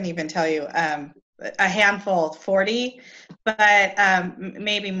 I couldn't even tell you. A handful, 40, but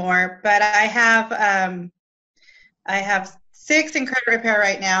maybe more. But I have 6 in credit repair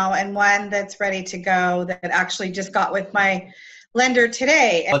right now, and 1 that's ready to go that actually just got with my lender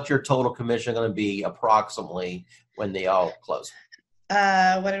today. What's your total commission going to be approximately when they all close?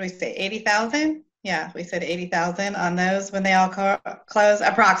 What did we say? 80,000? Yeah, we said 80,000 on those when they all close,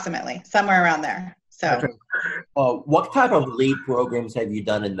 approximately, somewhere around there. So, okay. What type of lead programs have you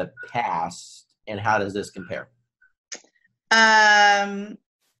done in the past, and how does this compare? Well,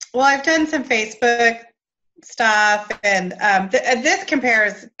 I've done some Facebook stuff, and this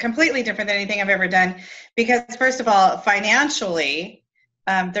compares completely different than anything I've ever done, because first of all, financially,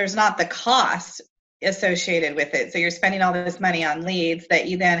 there's not the cost associated with it. So you're spending all this money on leads that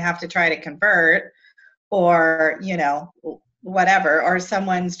you then have to try to convert, or whatever, or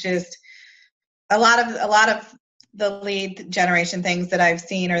someone's just a lot of the lead generation things that I've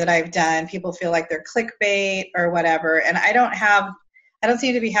seen or that I've done, people feel like they're clickbait or whatever, and I don't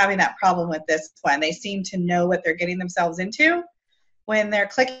seem to be having that problem with this one. They seem to know what they're getting themselves into when they're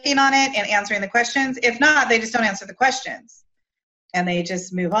clicking on it and answering the questions. If not, they just don't answer the questions and they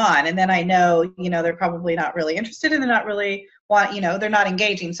just move on. And then I know, they're probably not really interested, and they're not really they're not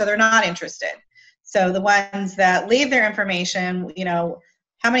engaging, so they're not interested. So the ones that leave their information,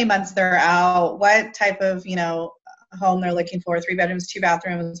 how many months they're out, what type of, home they're looking for, 3 bedrooms, 2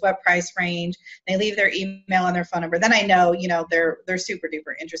 bathrooms, what price range, they leave their email and their phone number, then I know, they're super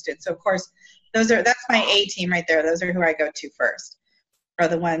duper interested. So of course, that's my A team right there. Those are who I go to first, are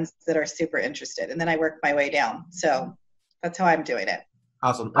the ones that are super interested. And then I work my way down. So that's how I'm doing it.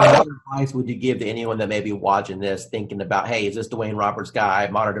 Awesome. What advice would you give to anyone that may be watching this thinking about, hey, is this Dwayne Roberts guy,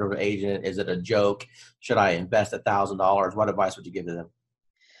 modern digital agent? Is it a joke? Should I invest $1,000? What advice would you give to them?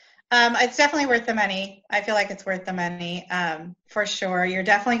 It's definitely worth the money. I feel like it's worth the money, for sure. You're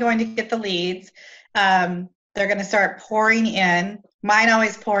definitely going to get the leads. They're going to start pouring in. Mine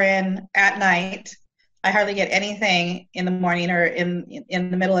always pour in at night. I hardly get anything in the morning or in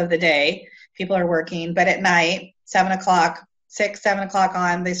the middle of the day. People are working, but at night, 7 o'clock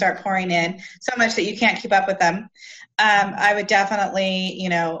on, they start pouring in so much that you can't keep up with them. I would definitely,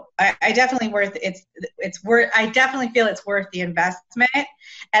 I definitely feel it's worth the investment,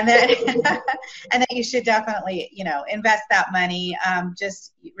 and then and then you should definitely, invest that money.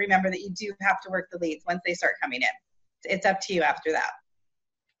 Just remember that you do have to work the leads once they start coming in. It's up to you after that.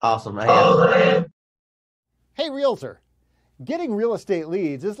 Awesome. Hey, realtor, getting real estate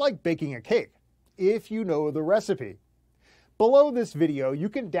leads is like baking a cake if you know the recipe. Below this video, you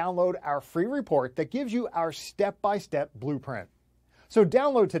can download our free report that gives you our step-by-step blueprint. So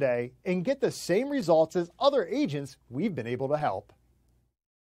download today and get the same results as other agents we've been able to help.